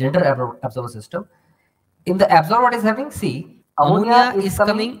generator absorber system. In the absorber, what is happening? See, ammonia is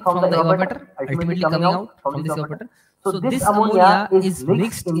coming from the evaporator, ultimately coming out from this evaporator. So this ammonia is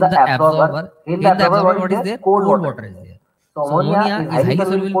mixed in the absorber. In the absorber, what is there? Cold water is there. So ammonia is highly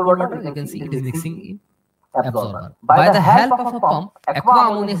soluble in cold water. You can see it is mixing in absorber. By the help of a pump, aqua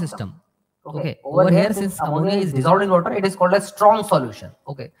ammonia system. Okay. Over here, since ammonia is dissolved in water, it is called a strong solution.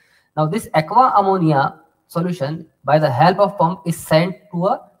 Okay. Now this aqua ammonia solution, by the help of pump, is sent to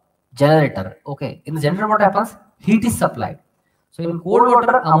a generator. Okay. In the generator, what happens? Heat is supplied. So in cold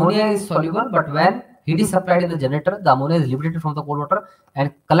water, ammonia is soluble, but when heat is supplied in the generator, the ammonia is liberated from the cold water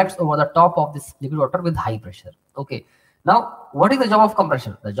and collects over the top of this liquid water with high pressure. Okay. Now, what is the job of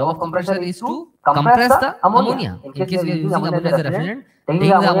compressor? The job of compressor is to compress the ammonia. In case we are using ammonia as a refrigerant, taking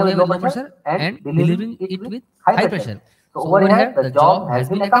the ammonia with low pressure and delivering it with high pressure. So over here, the job has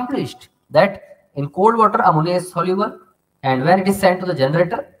been accomplished. That in cold water, ammonia is soluble, and when it is sent to the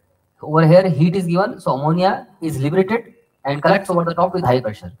generator, over here heat is given, so ammonia is liberated and collects over the top with high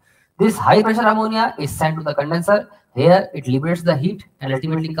pressure. This high pressure ammonia is sent to the condenser. Here it liberates the heat and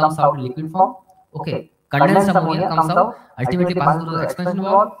ultimately comes out in liquid form. Okay. Condensed ammonia comes out, ultimately passes through the expansion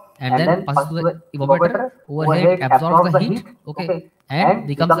valve and then passes through the evaporator. Over here it absorbs the heat, okay, and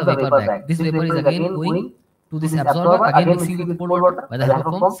becomes a vapor bag. This vapor is again going to this absorber, again mixing with cold water by the help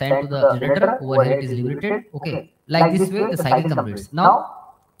of pump, sent to the generator. Over here it is liberated. Okay. Like this way the cycle completes.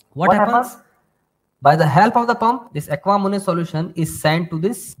 Now what happens? By the help of the pump, this aqua ammonia solution is sent to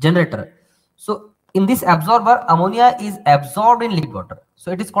this generator. So in this absorber, ammonia is absorbed in liquid water.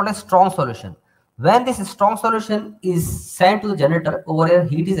 So it is called a strong solution. When this strong solution is sent to the generator, over here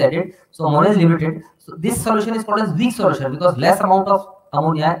heat is added, so ammonia is liberated. So this solution is called as weak solution because less amount of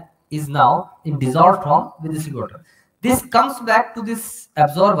ammonia is now in dissolved form with this liquid water. This comes back to this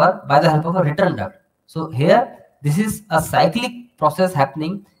absorber by the help of a return duct. So here this is a cyclic process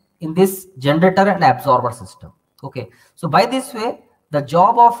happening in this generator and absorber system. Okay. So by this way, the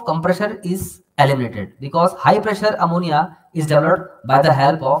job of compressor is eliminated because high pressure ammonia is developed by the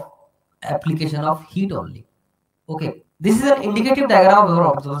help of application of heat only. Okay. This is an indicative diagram of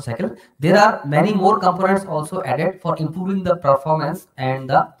our absorption cycle. There are many more components also added for improving the performance and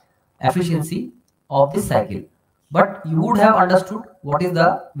the efficiency of this cycle. But you would have understood what is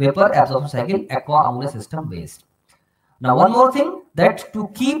the vapor absorption cycle aqua ammonia system based. Now one more thing, that to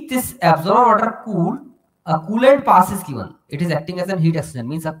keep this absorbed water cool, a coolant pass is given. It is acting as a heat exchanger,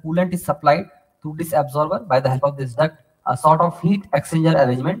 means a coolant is supplied to this absorber by the help of this duct, a sort of heat exchanger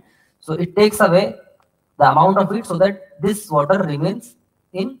arrangement. So it takes away the amount of heat so that this water remains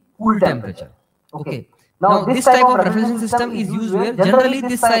in cool temperature. Okay. Now this type of refrigeration system is used where generally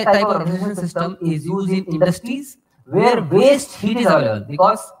this type of refrigeration system is used in industries where waste heat is available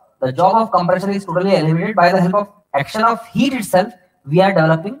because the job of compression is totally eliminated by the help of action of heat itself. We are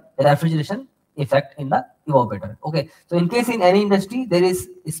developing the refrigeration effect in the evaporator. Okay. So in case in any industry there is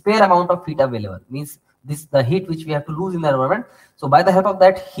a spare amount of heat available, means this the heat which we have to lose in the environment. So by the help of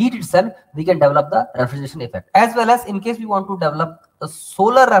that heat itself, we can develop the refrigeration effect. As well as in case we want to develop a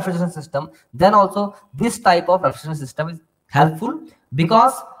solar refrigeration system, then also this type of refrigeration system is helpful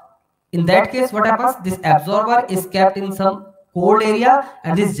because in that case what happens, this absorber is kept in some cold area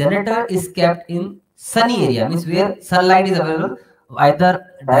and this generator is kept in sunny area, means where sunlight is available. either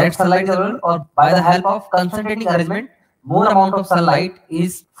direct sunlight is available or by the help of concentrating arrangement, more amount of sunlight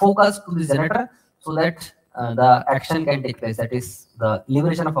is focused to the generator so that the action can take place. That is the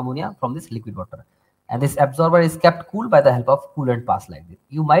liberation of ammonia from this liquid water. And this absorber is kept cool by the help of coolant pass like this.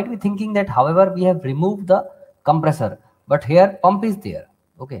 You might be thinking that, however, we have removed the compressor, but here pump is there.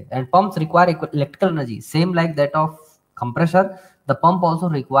 Okay, and pumps require electrical energy, same like that of compressor. The pump also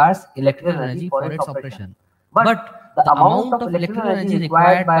requires electrical energy for its operation. But the amount of electrical energy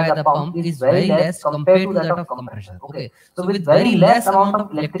required by the pump is very less compared to that of compressor. Okay, so with very less amount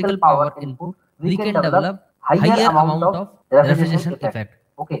of electrical power input, we can develop higher amount of refrigeration effect.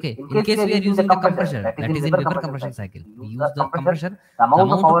 Okay, in case we are using the compressor, that is in vapor compression cycle, we use the compressor, the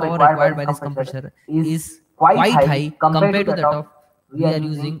amount of power required by this compressor is quite high compared to that of we are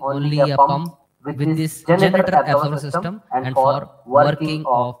using only a pump with this generator absorber system and for working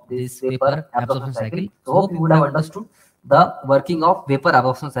of this vapor absorption cycle. So hope you would have understood the working of vapor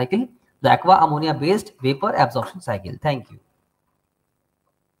absorption cycle, the aqua ammonia based vapor absorption cycle. Thank you.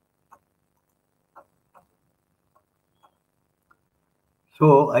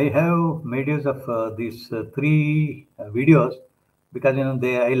 So I have made use of these three videos because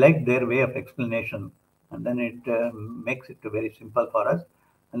I like their way of explanation, and then it makes it very simple for us.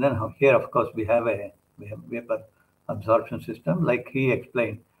 And then here, of course, we have vapor absorption system, like he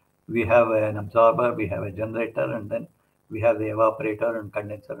explained. We have an absorber, we have a generator, and then we have the evaporator and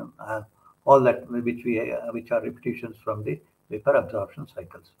condenser, and all that which are repetitions from the vapor absorption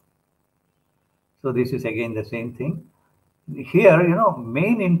cycles. So this is again the same thing. Here,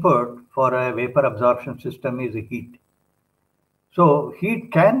 main input for a vapor absorption system is heat. So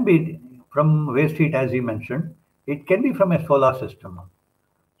heat can be from waste heat, as you mentioned. It can be from a solar system.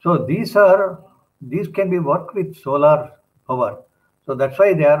 So these can be worked with solar power. So that's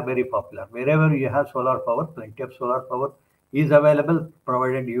why they are very popular. Wherever you have solar power, plenty of solar power is available,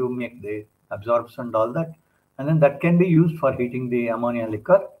 provided you make the absorption and all that. And then that can be used for heating the ammonia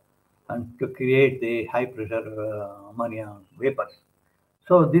liquor and to create the high pressure ammonia vapors.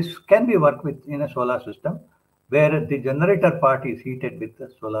 So this can be worked with in a solar system where the generator part is heated with the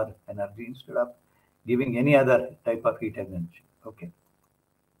solar energy instead of giving any other type of heat energy. Okay.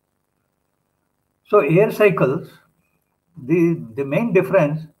 So air cycles, the main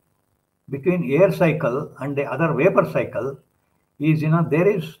difference between air cycle and the other vapor cycle is there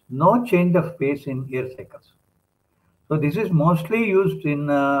is no change of phase in air cycles. So this is mostly used in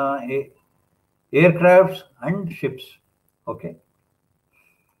aircrafts and ships. Okay.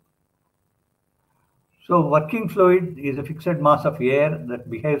 So working fluid is a fixed mass of air that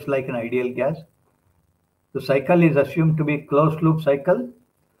behaves like an ideal gas. The cycle is assumed to be closed loop cycle,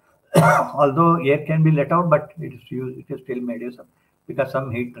 although air can be let out, but it is still made use of because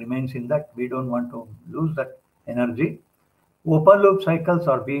some heat remains in that. We don't want to lose that energy. Open loop cycles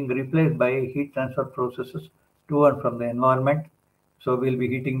are being replaced by heat transfer processes to and from the environment. So we'll be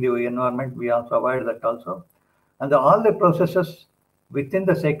heating the environment. We also avoid that also. And all the processes within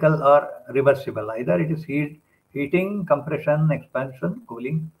the cycle are reversible. Either it is heating, compression, expansion,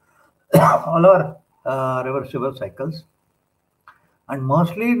 cooling, all are reversible cycles. And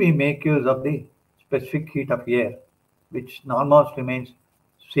mostly we make use of the specific heat of air, which almost remains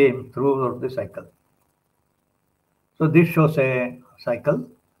same throughout the cycle. So this shows a cycle,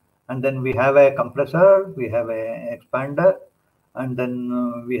 and then we have a compressor, we have a expander, and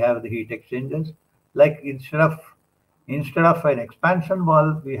then we have the heat exchangers. Like instead of an expansion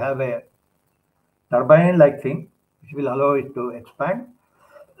valve, we have a turbine-like thing which will allow it to expand,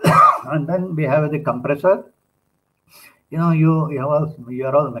 and then we have the compressor. You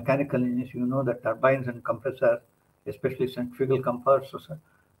are all mechanical engineers. You know that turbines and compressors, especially centrifugal compressors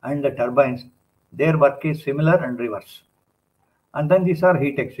and the turbines, their work is similar and reverse. And then these are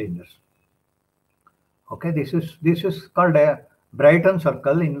heat exchangers. Okay, this is called a Brighton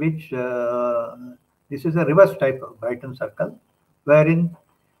circle, in which this is a reverse type of Brighton circle, wherein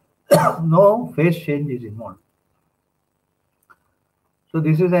no phase change is involved. So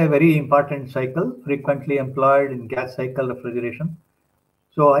this is a very important cycle, frequently employed in gas cycle refrigeration.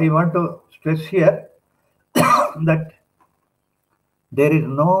 So I want to stress here that there is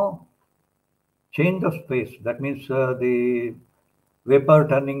no change of phase. That means the vapor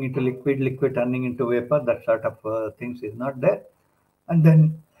turning into liquid, liquid turning into vapor, that sort of things is not there. And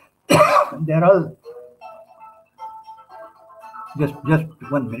then they're all just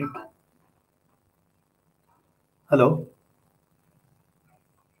 1 minute. Hello.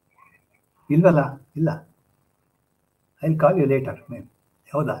 Illa. I'll call you later.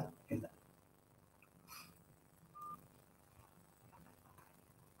 Howda? Illa.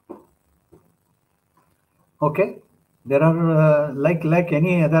 Okay. There are like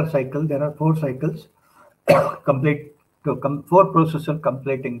any other cycle, there are 4 cycles complete to 4 processes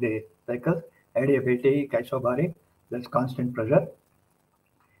completing the cycle: adiabatic, isobaric, that's constant pressure,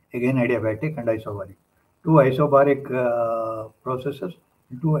 again adiabatic and isobaric. 2 isobaric processes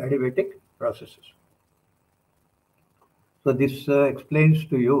and 2 adiabatic processes. So this explains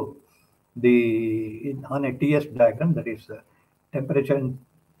to you on a TS diagram, that is temperature and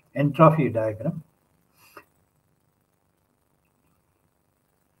entropy diagram.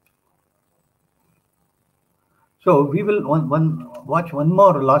 So we will watch one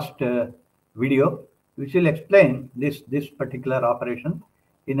more last video, which will explain this particular operation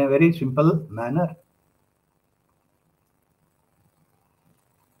in a very simple manner.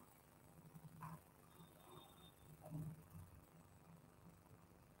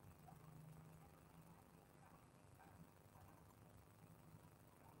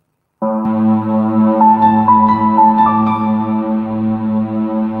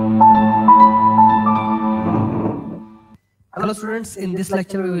 Hello students, in this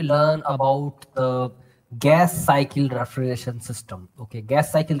lecture we will learn about the gas cycle refrigeration system. Okay,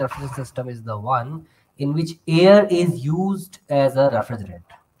 gas cycle refrigeration system is the one in which air is used as a refrigerant.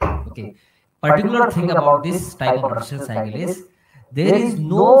 Okay, particular thing about this type of refrigeration cycle is there is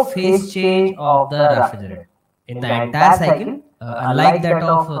no phase change of the refrigerant in the entire cycle, unlike that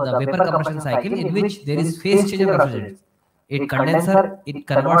of the vapor compression cycle in which there is phase change of refrigerant. It condenser, it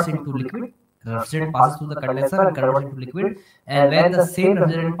converts into liquid, refrigerant passes through the condenser and converts into liquid, and when the same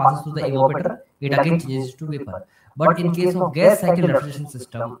refrigerant passes through the evaporator, it again changes to vapor. But in case of gas cycle refrigeration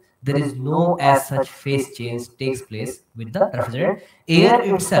system, there is no as such phase change takes place with the refrigerant. Air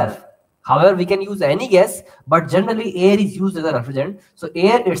itself, however, we can use any gas, but generally air is used as a refrigerant. So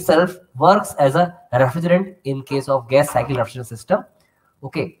air itself works as a refrigerant in case of gas cycle refrigeration system.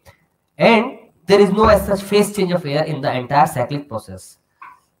 Okay, and there is no as such phase change of air in the entire cyclic process.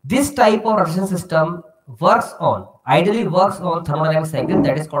 This type of refrigeration system ideally works on thermodynamic cycle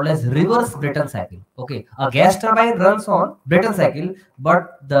that is called as reverse Brayton cycle. Okay, a gas turbine runs on Brayton cycle,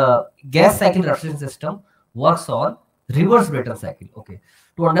 but the gas cycle refrigeration system works on reverse Brayton cycle. Okay,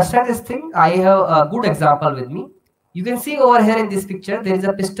 to understand this thing, I have a good example with me. You can see over here in this picture, there is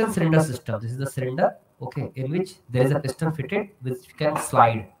a piston cylinder system. This is the cylinder, okay, in which there is a piston fitted which can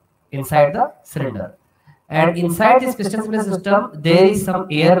slide inside the cylinder. And inside this piston cylinder system, there is some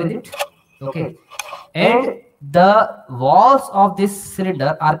air with it, okay, and the walls of this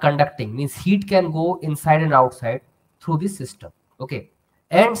cylinder are conducting, means heat can go inside and outside through this system, okay,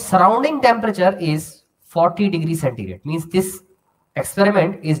 and surrounding temperature is 40 degrees centigrade, means this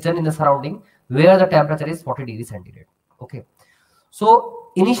experiment is done in the surrounding where the temperature is 40 degrees centigrade, okay.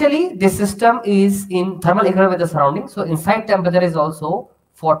 So initially this system is in thermal equilibrium with the surrounding, so inside temperature is also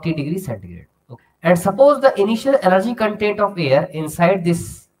 40 degrees centigrade. And suppose the initial energy content of air inside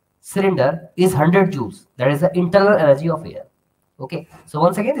this cylinder is 100 joules. That is the internal energy of air. Okay. So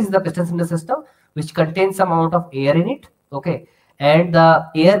once again, this is the piston cylinder system which contains some amount of air in it. Okay. And the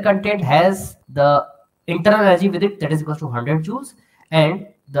air content has the internal energy with it, that is equal to 100 joules. And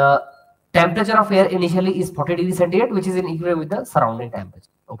the temperature of air initially is 40 degrees centigrade, which is in equilibrium with the surrounding temperature.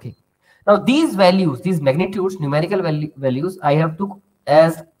 Okay. Now these values, these magnitudes, numerical values, I have took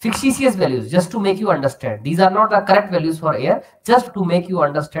as fictitious values just to make you understand. These are not the correct values for air, just to make you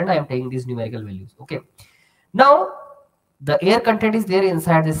understand I am taking these numerical values. Okay. Now the air content is there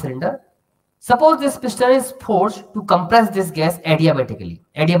inside this cylinder. Suppose this piston is forced to compress this gas adiabatically.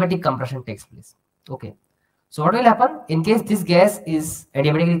 Adiabatic compression takes place. Okay. So what will happen in case this gas is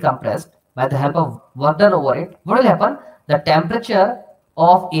adiabatically compressed by the help of work done over it? What will happen? The temperature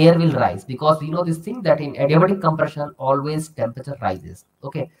of air will rise, because we know this thing that in adiabatic compression always temperature rises.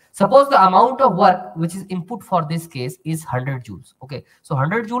 Okay, suppose the amount of work which is input for this case is 100 joules. Okay, so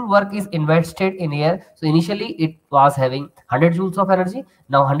 100 joule work is invested in air. So initially it was having 100 joules of energy.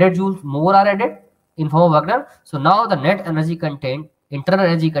 Now 100 joules more are added in form of work done. So now the net energy content, internal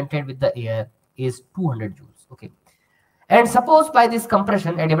energy content with the air is 200 joules. Okay, and suppose by this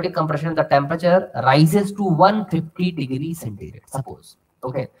compression, adiabatic compression, the temperature rises to 150 degrees centigrade. Suppose.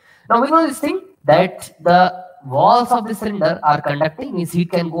 Okay. Now we know this thing that the walls of the cylinder are conducting, means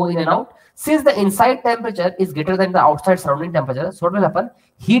heat can go in and out. Since the inside temperature is greater than the outside surrounding temperature, so what will happen?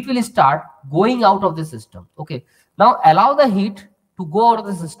 Heat will start going out of the system. Okay. Now allow the heat to go out of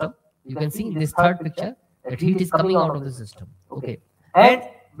the system. You can see in this third picture that heat is coming out of the system. Okay. And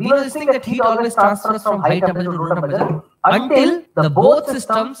we know this thing that heat always transfers from high temperature to low temperature until the both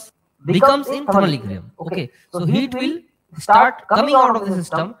systems becomes in thermal equilibrium. Okay. So heat will start coming out of the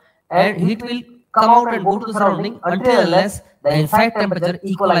system and heat will come out and go to the surrounding until unless the inside temperature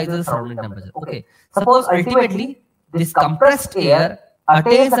equalizes the surrounding temperature. Okay. Suppose ultimately this compressed air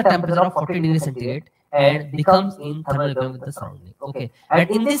attains a temperature of 40 degrees centigrade and becomes in thermal equilibrium with the surrounding. Okay, and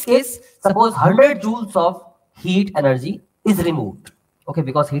in this case, suppose 100 joules of heat energy is removed. Okay,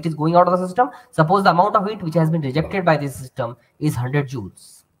 because heat is going out of the system. Suppose the amount of heat which has been rejected by this system is 100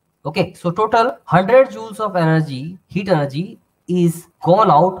 joules. Okay, so total 100 joules of energy, heat energy, is gone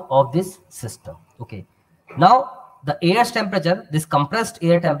out of this system. Okay, now the air's temperature, this compressed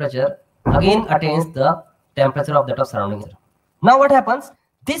air temperature, again attains the temperature of that of surrounding air. Now what happens?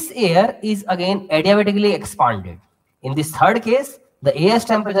 This air is again adiabatically expanded. In this third case, the air's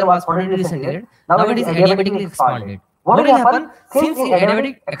temperature was 40 degrees centigrade. Now it is adiabatically expanded. What will happen? Since in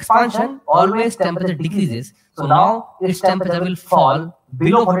adiabatic expansion, always temperature decreases. So now its temperature will fall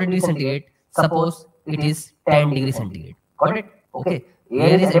below 40 degrees centigrade. Suppose it is 10 degrees centigrade. Got it? Okay.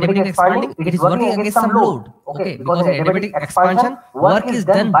 Air is adiabatically expanding. It is working against some load. Okay. Because in adiabatic expansion, work is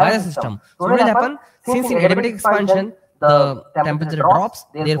done by the system. So what will happen? Since in adiabatic expansion, the temperature drops.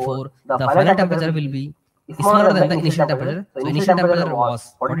 Therefore, the final temperature will be smaller than the initial temperature. So initial temperature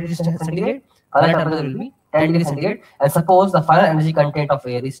was 40 degrees centigrade. Final temperature will be 10 degrees centigrade, and suppose the final energy content of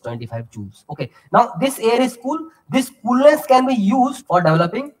air is 25 joules. Okay, now this air is cool. This coolness can be used for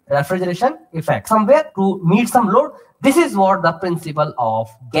developing refrigeration effect somewhere to meet some load. This is what the principle of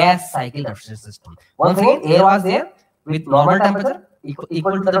gas cycle refrigeration system. Once again, air was there with normal temperature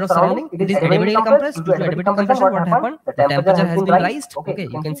equal to that of surrounding. It is adiabatically compressed. Due to adiabatic compression, what happened? The temperature has been raised. Okay,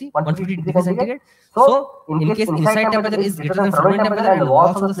 you can see 150 degrees centigrade. So in case inside temperature is greater than surrounding temperature and the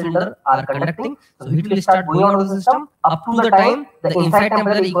walls of the cylinder are conducting, so heat will start going out of the system up to the time the inside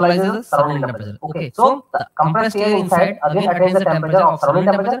temperature equalizes the surrounding temperature. Okay, so the compressed air inside again attains the temperature of surrounding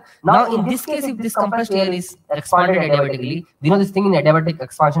temperature. Now in this case, if this compressed air is expanded adiabatically, we know this thing in adiabatic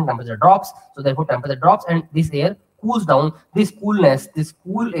expansion temperature drops, so therefore temperature drops and this air cools down. This coolness, this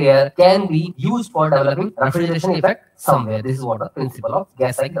cool air can be used for developing refrigeration effect somewhere. This is what the principle of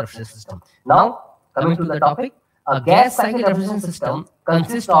gas cycle refrigeration system. Now coming to the topic, a gas cycle refrigeration system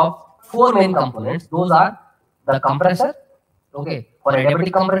consists of 4 main components. Those are the compressor, okay, for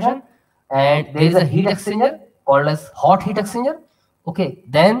adiabatic compression, and there is a heat exchanger called as hot heat exchanger. Okay,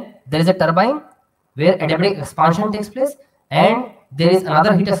 then there is a turbine where adiabatic expansion takes place, and there is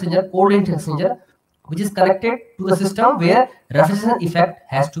another heat exchanger, cold heat exchanger, which is connected to the system where refrigeration effect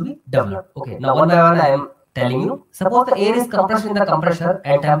has to be developed. Okay, now one by one I am telling you. Suppose the air is compressed in the compressor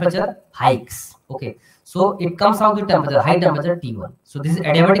and temperature hikes. Okay, so it comes out with temperature, high temperature T1. So this is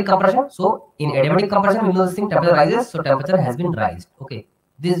adiabatic compression. So in adiabatic compression, we know this thing temperature rises, so temperature has been raised. Okay,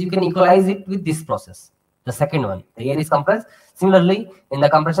 this you can equalize it with this process. The second one, the air is compressed. Similarly, in the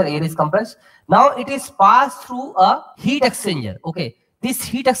compressor, air is compressed. Now it is passed through a heat exchanger. Okay. This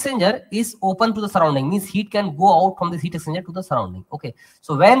heat exchanger is open to the surrounding, means heat can go out from this heat exchanger to the surrounding. Okay,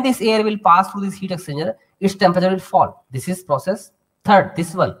 so when this air will pass through this heat exchanger, its temperature will fall. This is process third.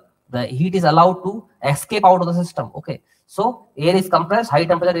 This one, the heat is allowed to escape out of the system. Okay, so air is compressed, high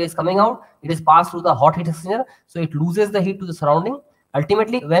temperature air is coming out. It is passed through the hot heat exchanger, so it loses the heat to the surrounding.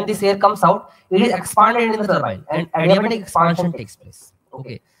 Ultimately, when this air comes out, it is expanded in the turbine, and adiabatic expansion takes place.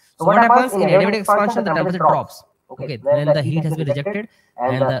 Okay, so what happens in adiabatic expansion? The temperature drops. Okay, then the heat has been rejected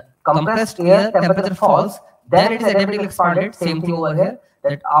and the compressed air temperature falls. Then it is adiabatically expanded. Same thing over here,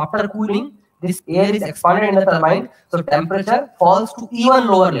 that after cooling, this air is expanded in the turbine, so temperature falls to even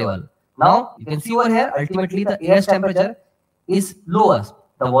lower level. Now you can see over here, ultimately the air's temperature is lower.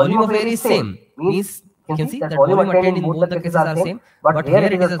 The volume of air is same. Means you can see that volume attained in both the cases are same, but here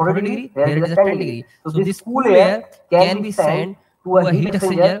it is a 40 degree, here it is a 10 degree. So this cool air can be sent to a heat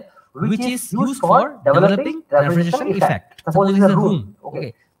exchanger, which is used for developing refrigeration effect. Suppose this is a room.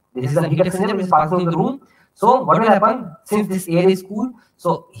 Okay, this is a heat exchanger which is passing through the room. So what will happen? Since this air is cool,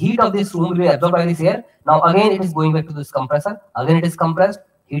 so heat of this room will be absorbed by this air. Now again it is going back to this compressor. Again it is compressed.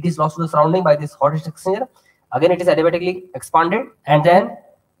 Heat is lost to the surrounding by this hot heat exchanger. Again it is adiabatically expanded, and then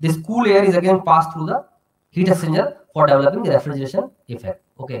this cool air is again passed through the heat exchanger for developing the refrigeration effect.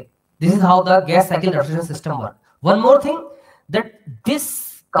 Okay, this is how the gas cycle refrigeration system works. One more thing, that this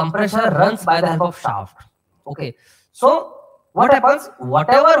compressor runs by the help of shaft. Okay, so what happens?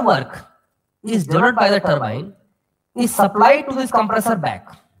 Whatever work is developed by the turbine is supplied to this compressor back.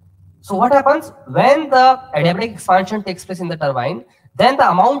 So what happens when the adiabatic expansion takes place in the turbine? Then the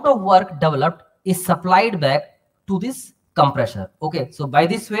amount of work developed is supplied back to this compressor. Okay, so by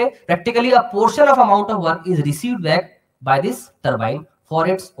this way, practically a portion of amount of work is received back by this turbine for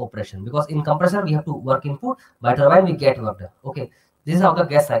its operation. Because in compressor we have to work input, by turbine we get work done. Okay. This is how the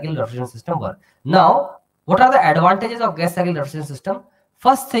gas cycle refrigeration system works. Now, what are the advantages of gas cycle refrigeration system?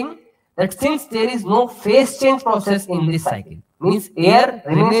 First thing, that since there is no phase change process in this cycle, means air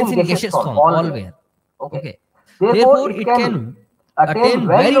remains in gaseous form always. Okay. Therefore, it can attain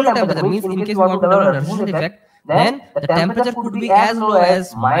very low temperature. Means in case you want to develop refrigeration effect, then the temperature could be as low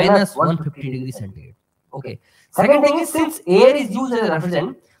as minus 150 degrees centigrade. Okay. Second thing is, since air is used as a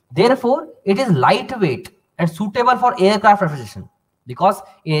refrigerant, therefore it is lightweight and suitable for aircraft refrigeration. Because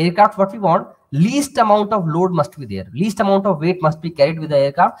in aircraft, what we want, least amount of load must be there, least amount of weight must be carried with the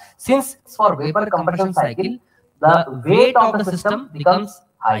aircraft. Since for vapor compression cycle, the weight of the system becomes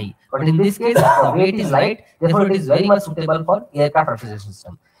high, but in this case the weight is light, therefore it is very much suitable for aircraft refrigeration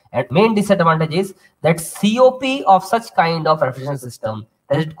system. And main disadvantage is that COP of such kind of refrigeration system,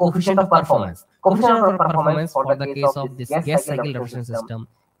 that is coefficient of performance. Coefficient of performance for the case of this gas cycle refrigeration system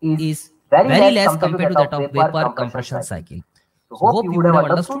is very less compared to that of vapor compression cycle. So hope you would have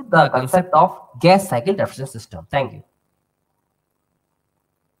understood the concept of gas cycle refrigeration system. Thank you.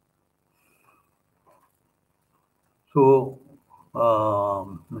 So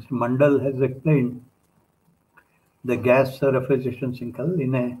Mr. Mandal has explained the gas refrigeration cycle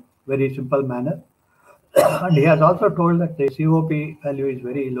in a very simple manner. And he has also told that the COP value is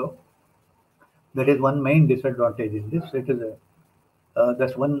very low. That is one main disadvantage in this. It is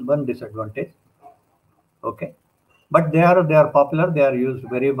that's one disadvantage. Okay, but they are popular. They are used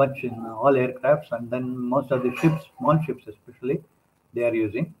very much in all aircrafts, and then most of the ships, small ships especially, they are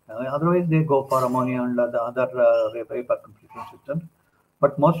using. Otherwise, they go for ammonia and the other vapor compression systems.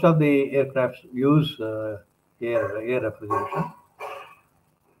 But most of the aircrafts use air refrigeration.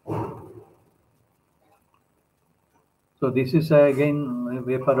 So this is again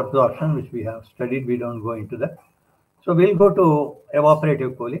vapor absorption, which we have studied. We don't go into that. So we'll go to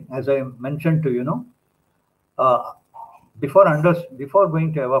evaporative cooling. As I mentioned to you, before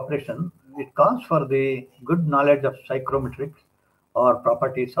going to evaporation, it calls for the good knowledge of psychrometrics or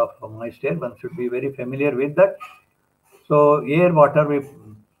properties of moist air. One should be very familiar with that. So air water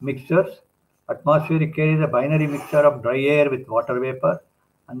mixtures, atmospheric air is a binary mixture of dry air with water vapor,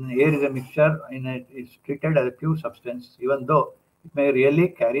 and air is a mixture it's treated as a pure substance, even though it may really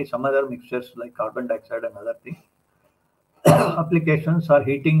carry some other mixtures like carbon dioxide and other things. Applications are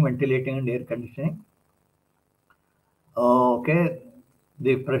heating, ventilating, and air conditioning. Okay,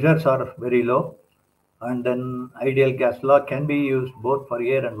 the pressures are very low, and then ideal gas law can be used both for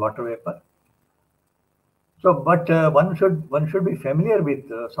air and water vapor. So, but one should be familiar with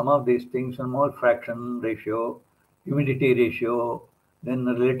some of these things: mole fraction ratio, humidity ratio, then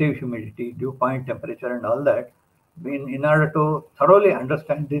relative humidity, dew point temperature, and all that. In order to thoroughly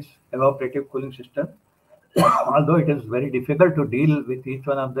understand this evaporative cooling system, although it is very difficult to deal with each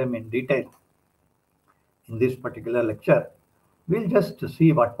one of them in detail in this particular lecture, we'll just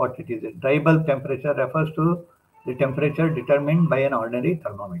see what it is. A dry bulb temperature refers to the temperature determined by an ordinary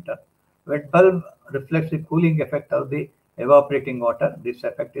thermometer. Wet bulb reflects the cooling effect of the evaporating water. This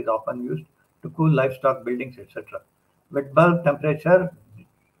effect is often used to cool livestock, buildings, etc. Wet bulb temperature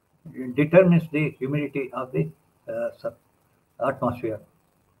determines the humidity of the atmosphere.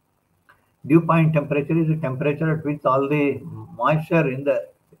 Dew point temperature is the temperature at which all the moisture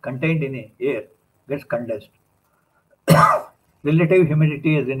contained in the air gets condensed. Relative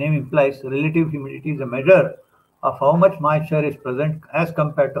humidity, as the name implies, relative humidity is a measure of how much moisture is present as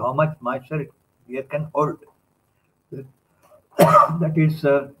compared to how much moisture air can hold. That is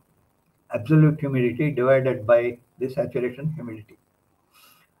absolute humidity divided by the saturation humidity.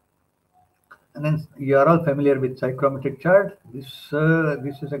 And then you are all familiar with psychrometric chart. This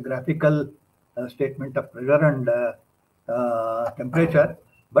is a graphical statement of pressure and temperature,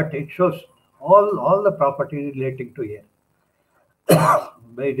 but it shows all the properties relating to air.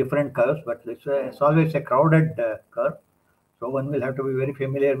 Very different curves, but it's always a crowded curve. So one will have to be very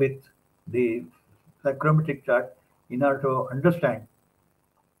familiar with the psychrometric chart in order to understand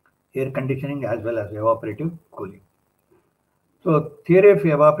air conditioning as well as evaporative cooling. So theory of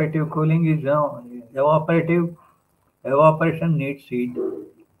evaporative cooling is evaporation needs heat.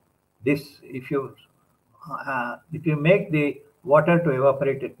 This if you make the water to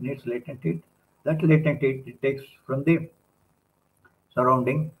evaporate, it needs latent heat. That latent heat it takes from the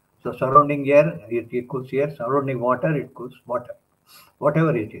surrounding. So surrounding air, it cools air. Surrounding water, it cools water.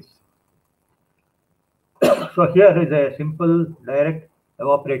 Whatever it is. So here is a simple direct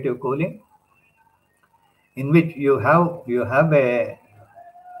evaporative cooling, in which you have a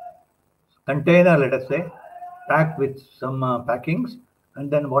container, let us say, packed with some packings,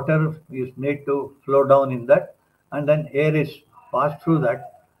 and then water is made to flow down in that, and then air is passed through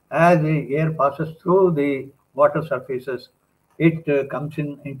that. As the air passes through the water surfaces, it comes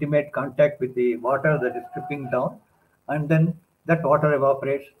in intimate contact with the water that is dripping down, and then that water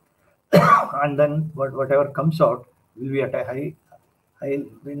evaporates, and then whatever comes out will be at a high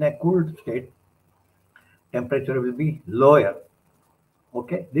in a cooled state. temperature will be lower.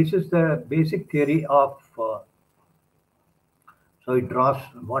 Okay, this is the basic theory of, so it draws,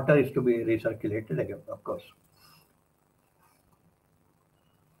 water is to be recirculated again, of course.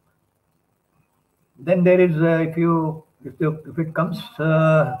 Then there is, if it comes,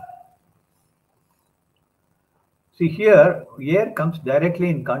 see here, air comes directly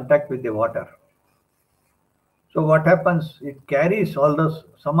in contact with the water. So what happens? It carries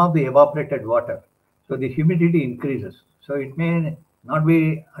some of the evaporated water. So the humidity increases. So it may not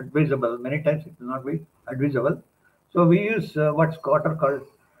be advisable. Many times it will not be advisable. So we use what's called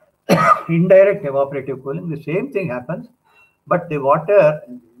indirect evaporative cooling. The same thing happens, but the water,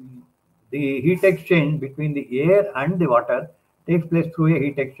 the heat exchange between the air and the water takes place through a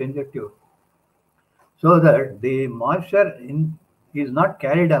heat exchanger tube. So that the moisture is not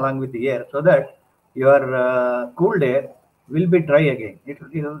carried along with the air, so that your cooled air will be dry again.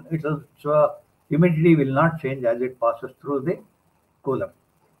 So humidity will not change as it passes through the cooler.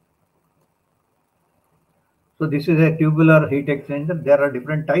 So this is a tubular heat exchanger. There are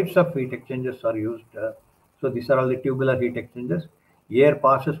different types of heat exchangers are used. So these are all the tubular heat exchangers. Air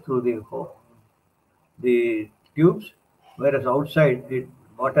passes through the tubes, whereas outside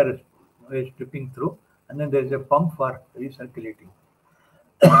water is dripping through, and then there is a pump for recirculating.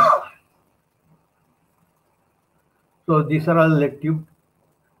 So these are all the tube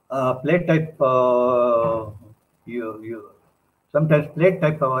plate type. Sometimes plate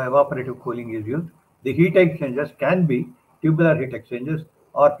type of evaporative cooling is used. The heat exchangers can be tubular heat exchangers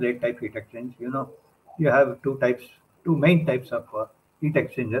or plate type heat exchangers. You have two main types of heat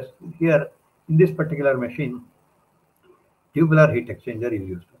exchangers. Here in this particular machine, tubular heat exchanger is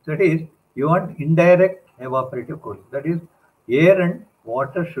used. That is, you want indirect evaporative cooling. That is, air and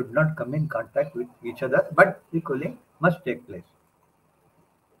water should not come in contact with each other, but the cooling must take place.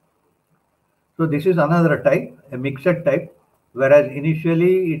 So this is another type, a mixed type, whereas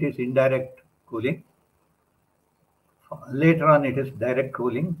initially it is indirect cooling. Later on it is direct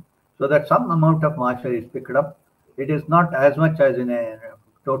cooling, so that some amount of moisture is picked up. It is not as much as in a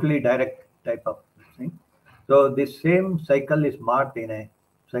totally direct type of thing. So this same cycle is marked in a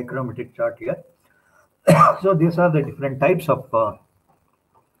psychrometric chart here. So these are the different types of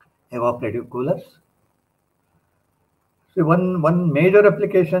evaporative coolers. So one major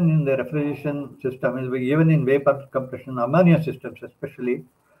application in the refrigeration system is even in vapor compression ammonia systems, especially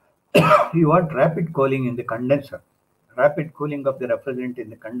you want rapid cooling in the condenser, rapid cooling of the refrigerant in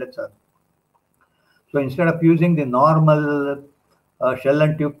the condenser. So instead of using the normal shell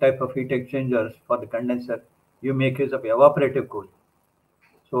and tube type of heat exchangers for the condenser, you make use of evaporative cooling.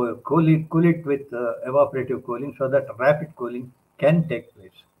 So cool it with evaporative cooling so that rapid cooling can take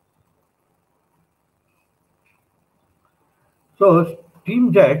place. So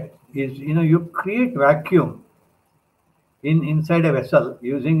steam jet is, you create vacuum inside a vessel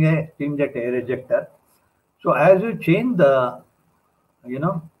using a steam jet air ejector. So as you change the,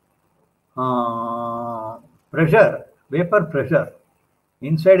 pressure, vapor pressure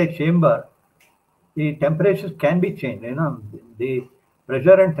inside a chamber, the temperatures can be changed. The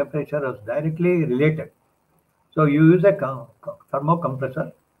pressure and temperature is directly related. So you use a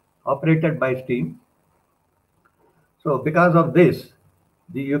thermocompressor operated by steam. So because of this,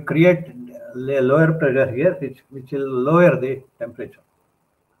 you create a lower pressure here, which will lower the temperature.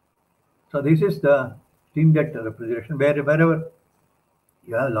 So this is the steam jet refrigeration. Wherever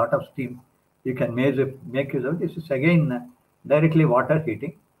you have a lot of steam, you can make use of this. Is again directly water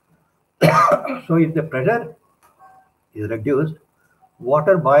heating. So if the pressure is reduced,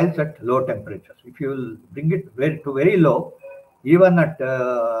 water boils at low temperatures. If you will bring it to very low, even at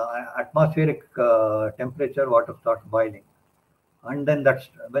atmospheric temperature, water starts boiling, and then that's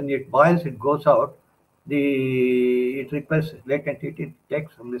when it boils, it goes out. It requires latent heat. It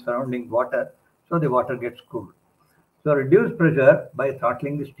takes from the surrounding water, so the water gets cooled. So reduce pressure by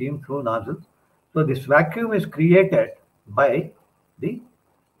throttling the steam through nozzles. So this vacuum is created by the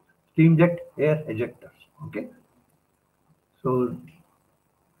steam jet air ejectors. Okay. So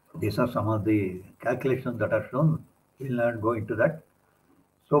these are some of the calculations that are shown. We'll not go into that.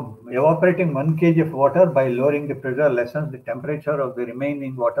 So evaporating 1 kg of water by lowering the pressure lessens the temperature of the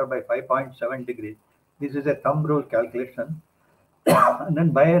remaining water by 5.7 degrees. This is a thumb rule calculation. And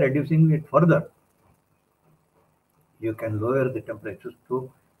then by reducing it further, you can lower the temperatures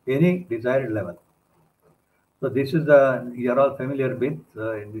to any desired level. So this is you're all familiar with,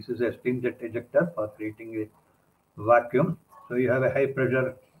 this is a steam jet ejector for creating a vacuum. So you have a high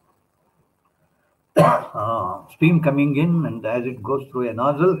pressure steam coming in, and as it goes through a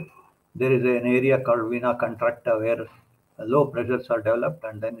nozzle, there is an area called vena contracta where low pressures are developed,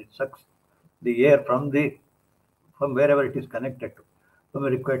 and then it sucks the air from wherever it is connected to, from a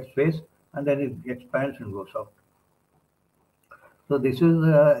required space, and then it expands and goes out. So this is,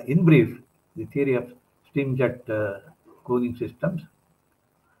 in brief, the theory of steam jet cooling systems.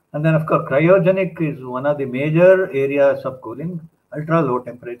 And then, of course, cryogenic is one of the major areas of cooling, ultra low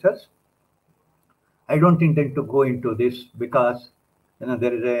temperatures. I don't intend to go into this because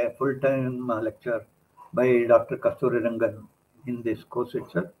there is a full-time lecture by Dr. Kasturirangan in this course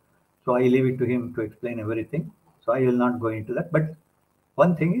itself. So I leave it to him to explain everything. So I will not go into that. But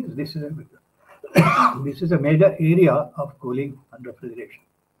one thing is, this is a major area of cooling and refrigeration.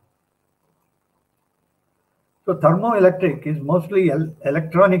 So thermoelectric is mostly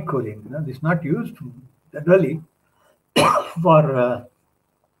electronic cooling. This is not used generally for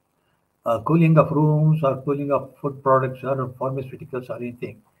cooling of rooms or cooling of food products or pharmaceuticals or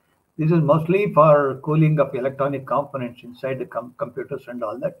anything. This is mostly for cooling of electronic components inside the computers and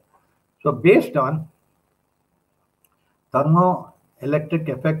all that. So based on thermoelectric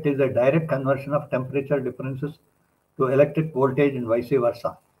effect is a direct conversion of temperature differences to electric voltage and vice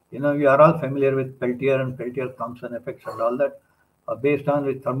versa. We are all familiar with Peltier and Peltier-Thomson effects and all that, based on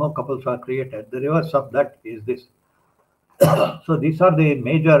which thermocouples are created. The reverse of that is this. So these are the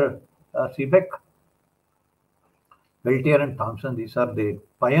major Seebeck, Peltier and Thomson. These are the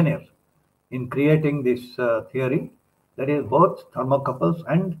pioneers in creating this theory, that is both thermocouples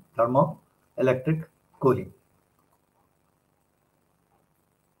and thermoelectric cooling.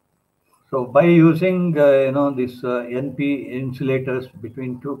 So by using this NP insulators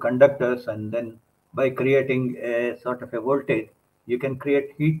between two conductors, and then by creating a sort of a voltage, you can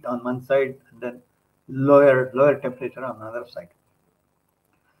create heat on one side and then lower temperature on another side.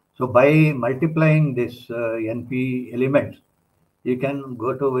 So by multiplying this NP elements, you can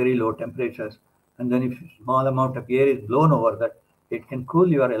go to very low temperatures, and then if small amount of air is blown over that, it can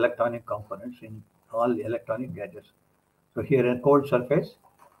cool your electronic components in all electronic gadgets. So here a cold surface,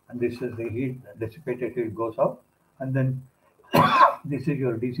 and this is the heat dissipated, it goes out, and then this is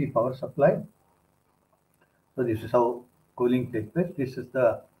your DC power supply. So this is how cooling takes place. This is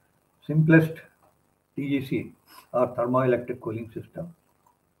the simplest TEC or thermoelectric cooling system.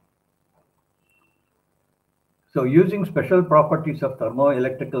 So using special properties of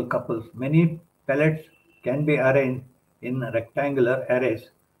thermoelectrical couples, many pellets can be arranged in rectangular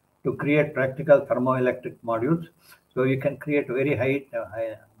arrays to create practical thermoelectric modules. So you can create very high,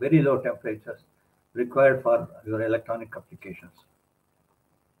 very low temperatures required for your electronic applications.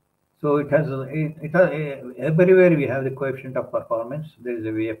 So it has everywhere we have the coefficient of performance. There is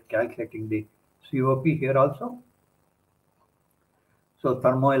a way of calculating the COP here also. So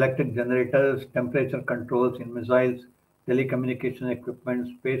thermoelectric generators, temperature controls in missiles, telecommunication equipment,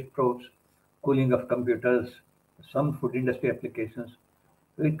 space probes, cooling of computers, some food industry applications.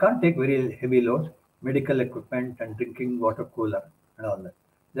 So it can't take very heavy loads, medical equipment and drinking water cooler and all that.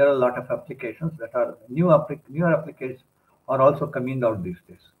 There are a lot of applications that are newer applications are also coming out these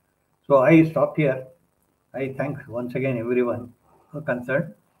days. So I stop here. I thank once again everyone who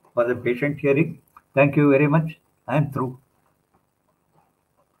concerned for the patient hearing. Thank you very much. I am through.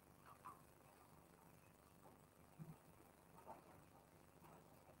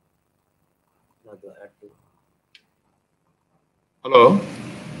 Hello.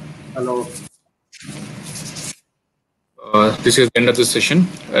 Hello. This is the end of the session.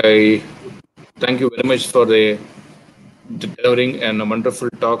 I thank you very much for delivering a wonderful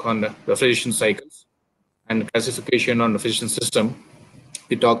talk on the refrigeration cycles and classification on refrigeration system.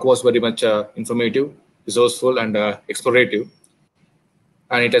 The talk was very much informative, resourceful, and explorative,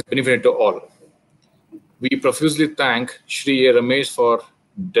 and it has benefited to all. We profusely thank Shri Ramesh for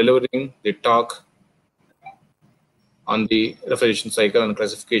delivering the talk on the refrigeration cycle and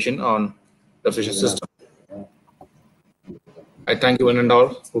classification on refrigeration system. I thank you one and all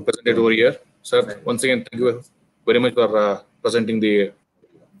who presented over here. Sir, once again, thank you very much for presenting the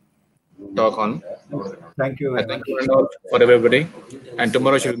talk on. Thank you very much. Thank you and all for everybody. And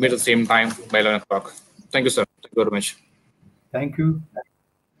tomorrow should meet at the same time by 11 o'clock. Thank you, sir. Thank you very much. Thank you.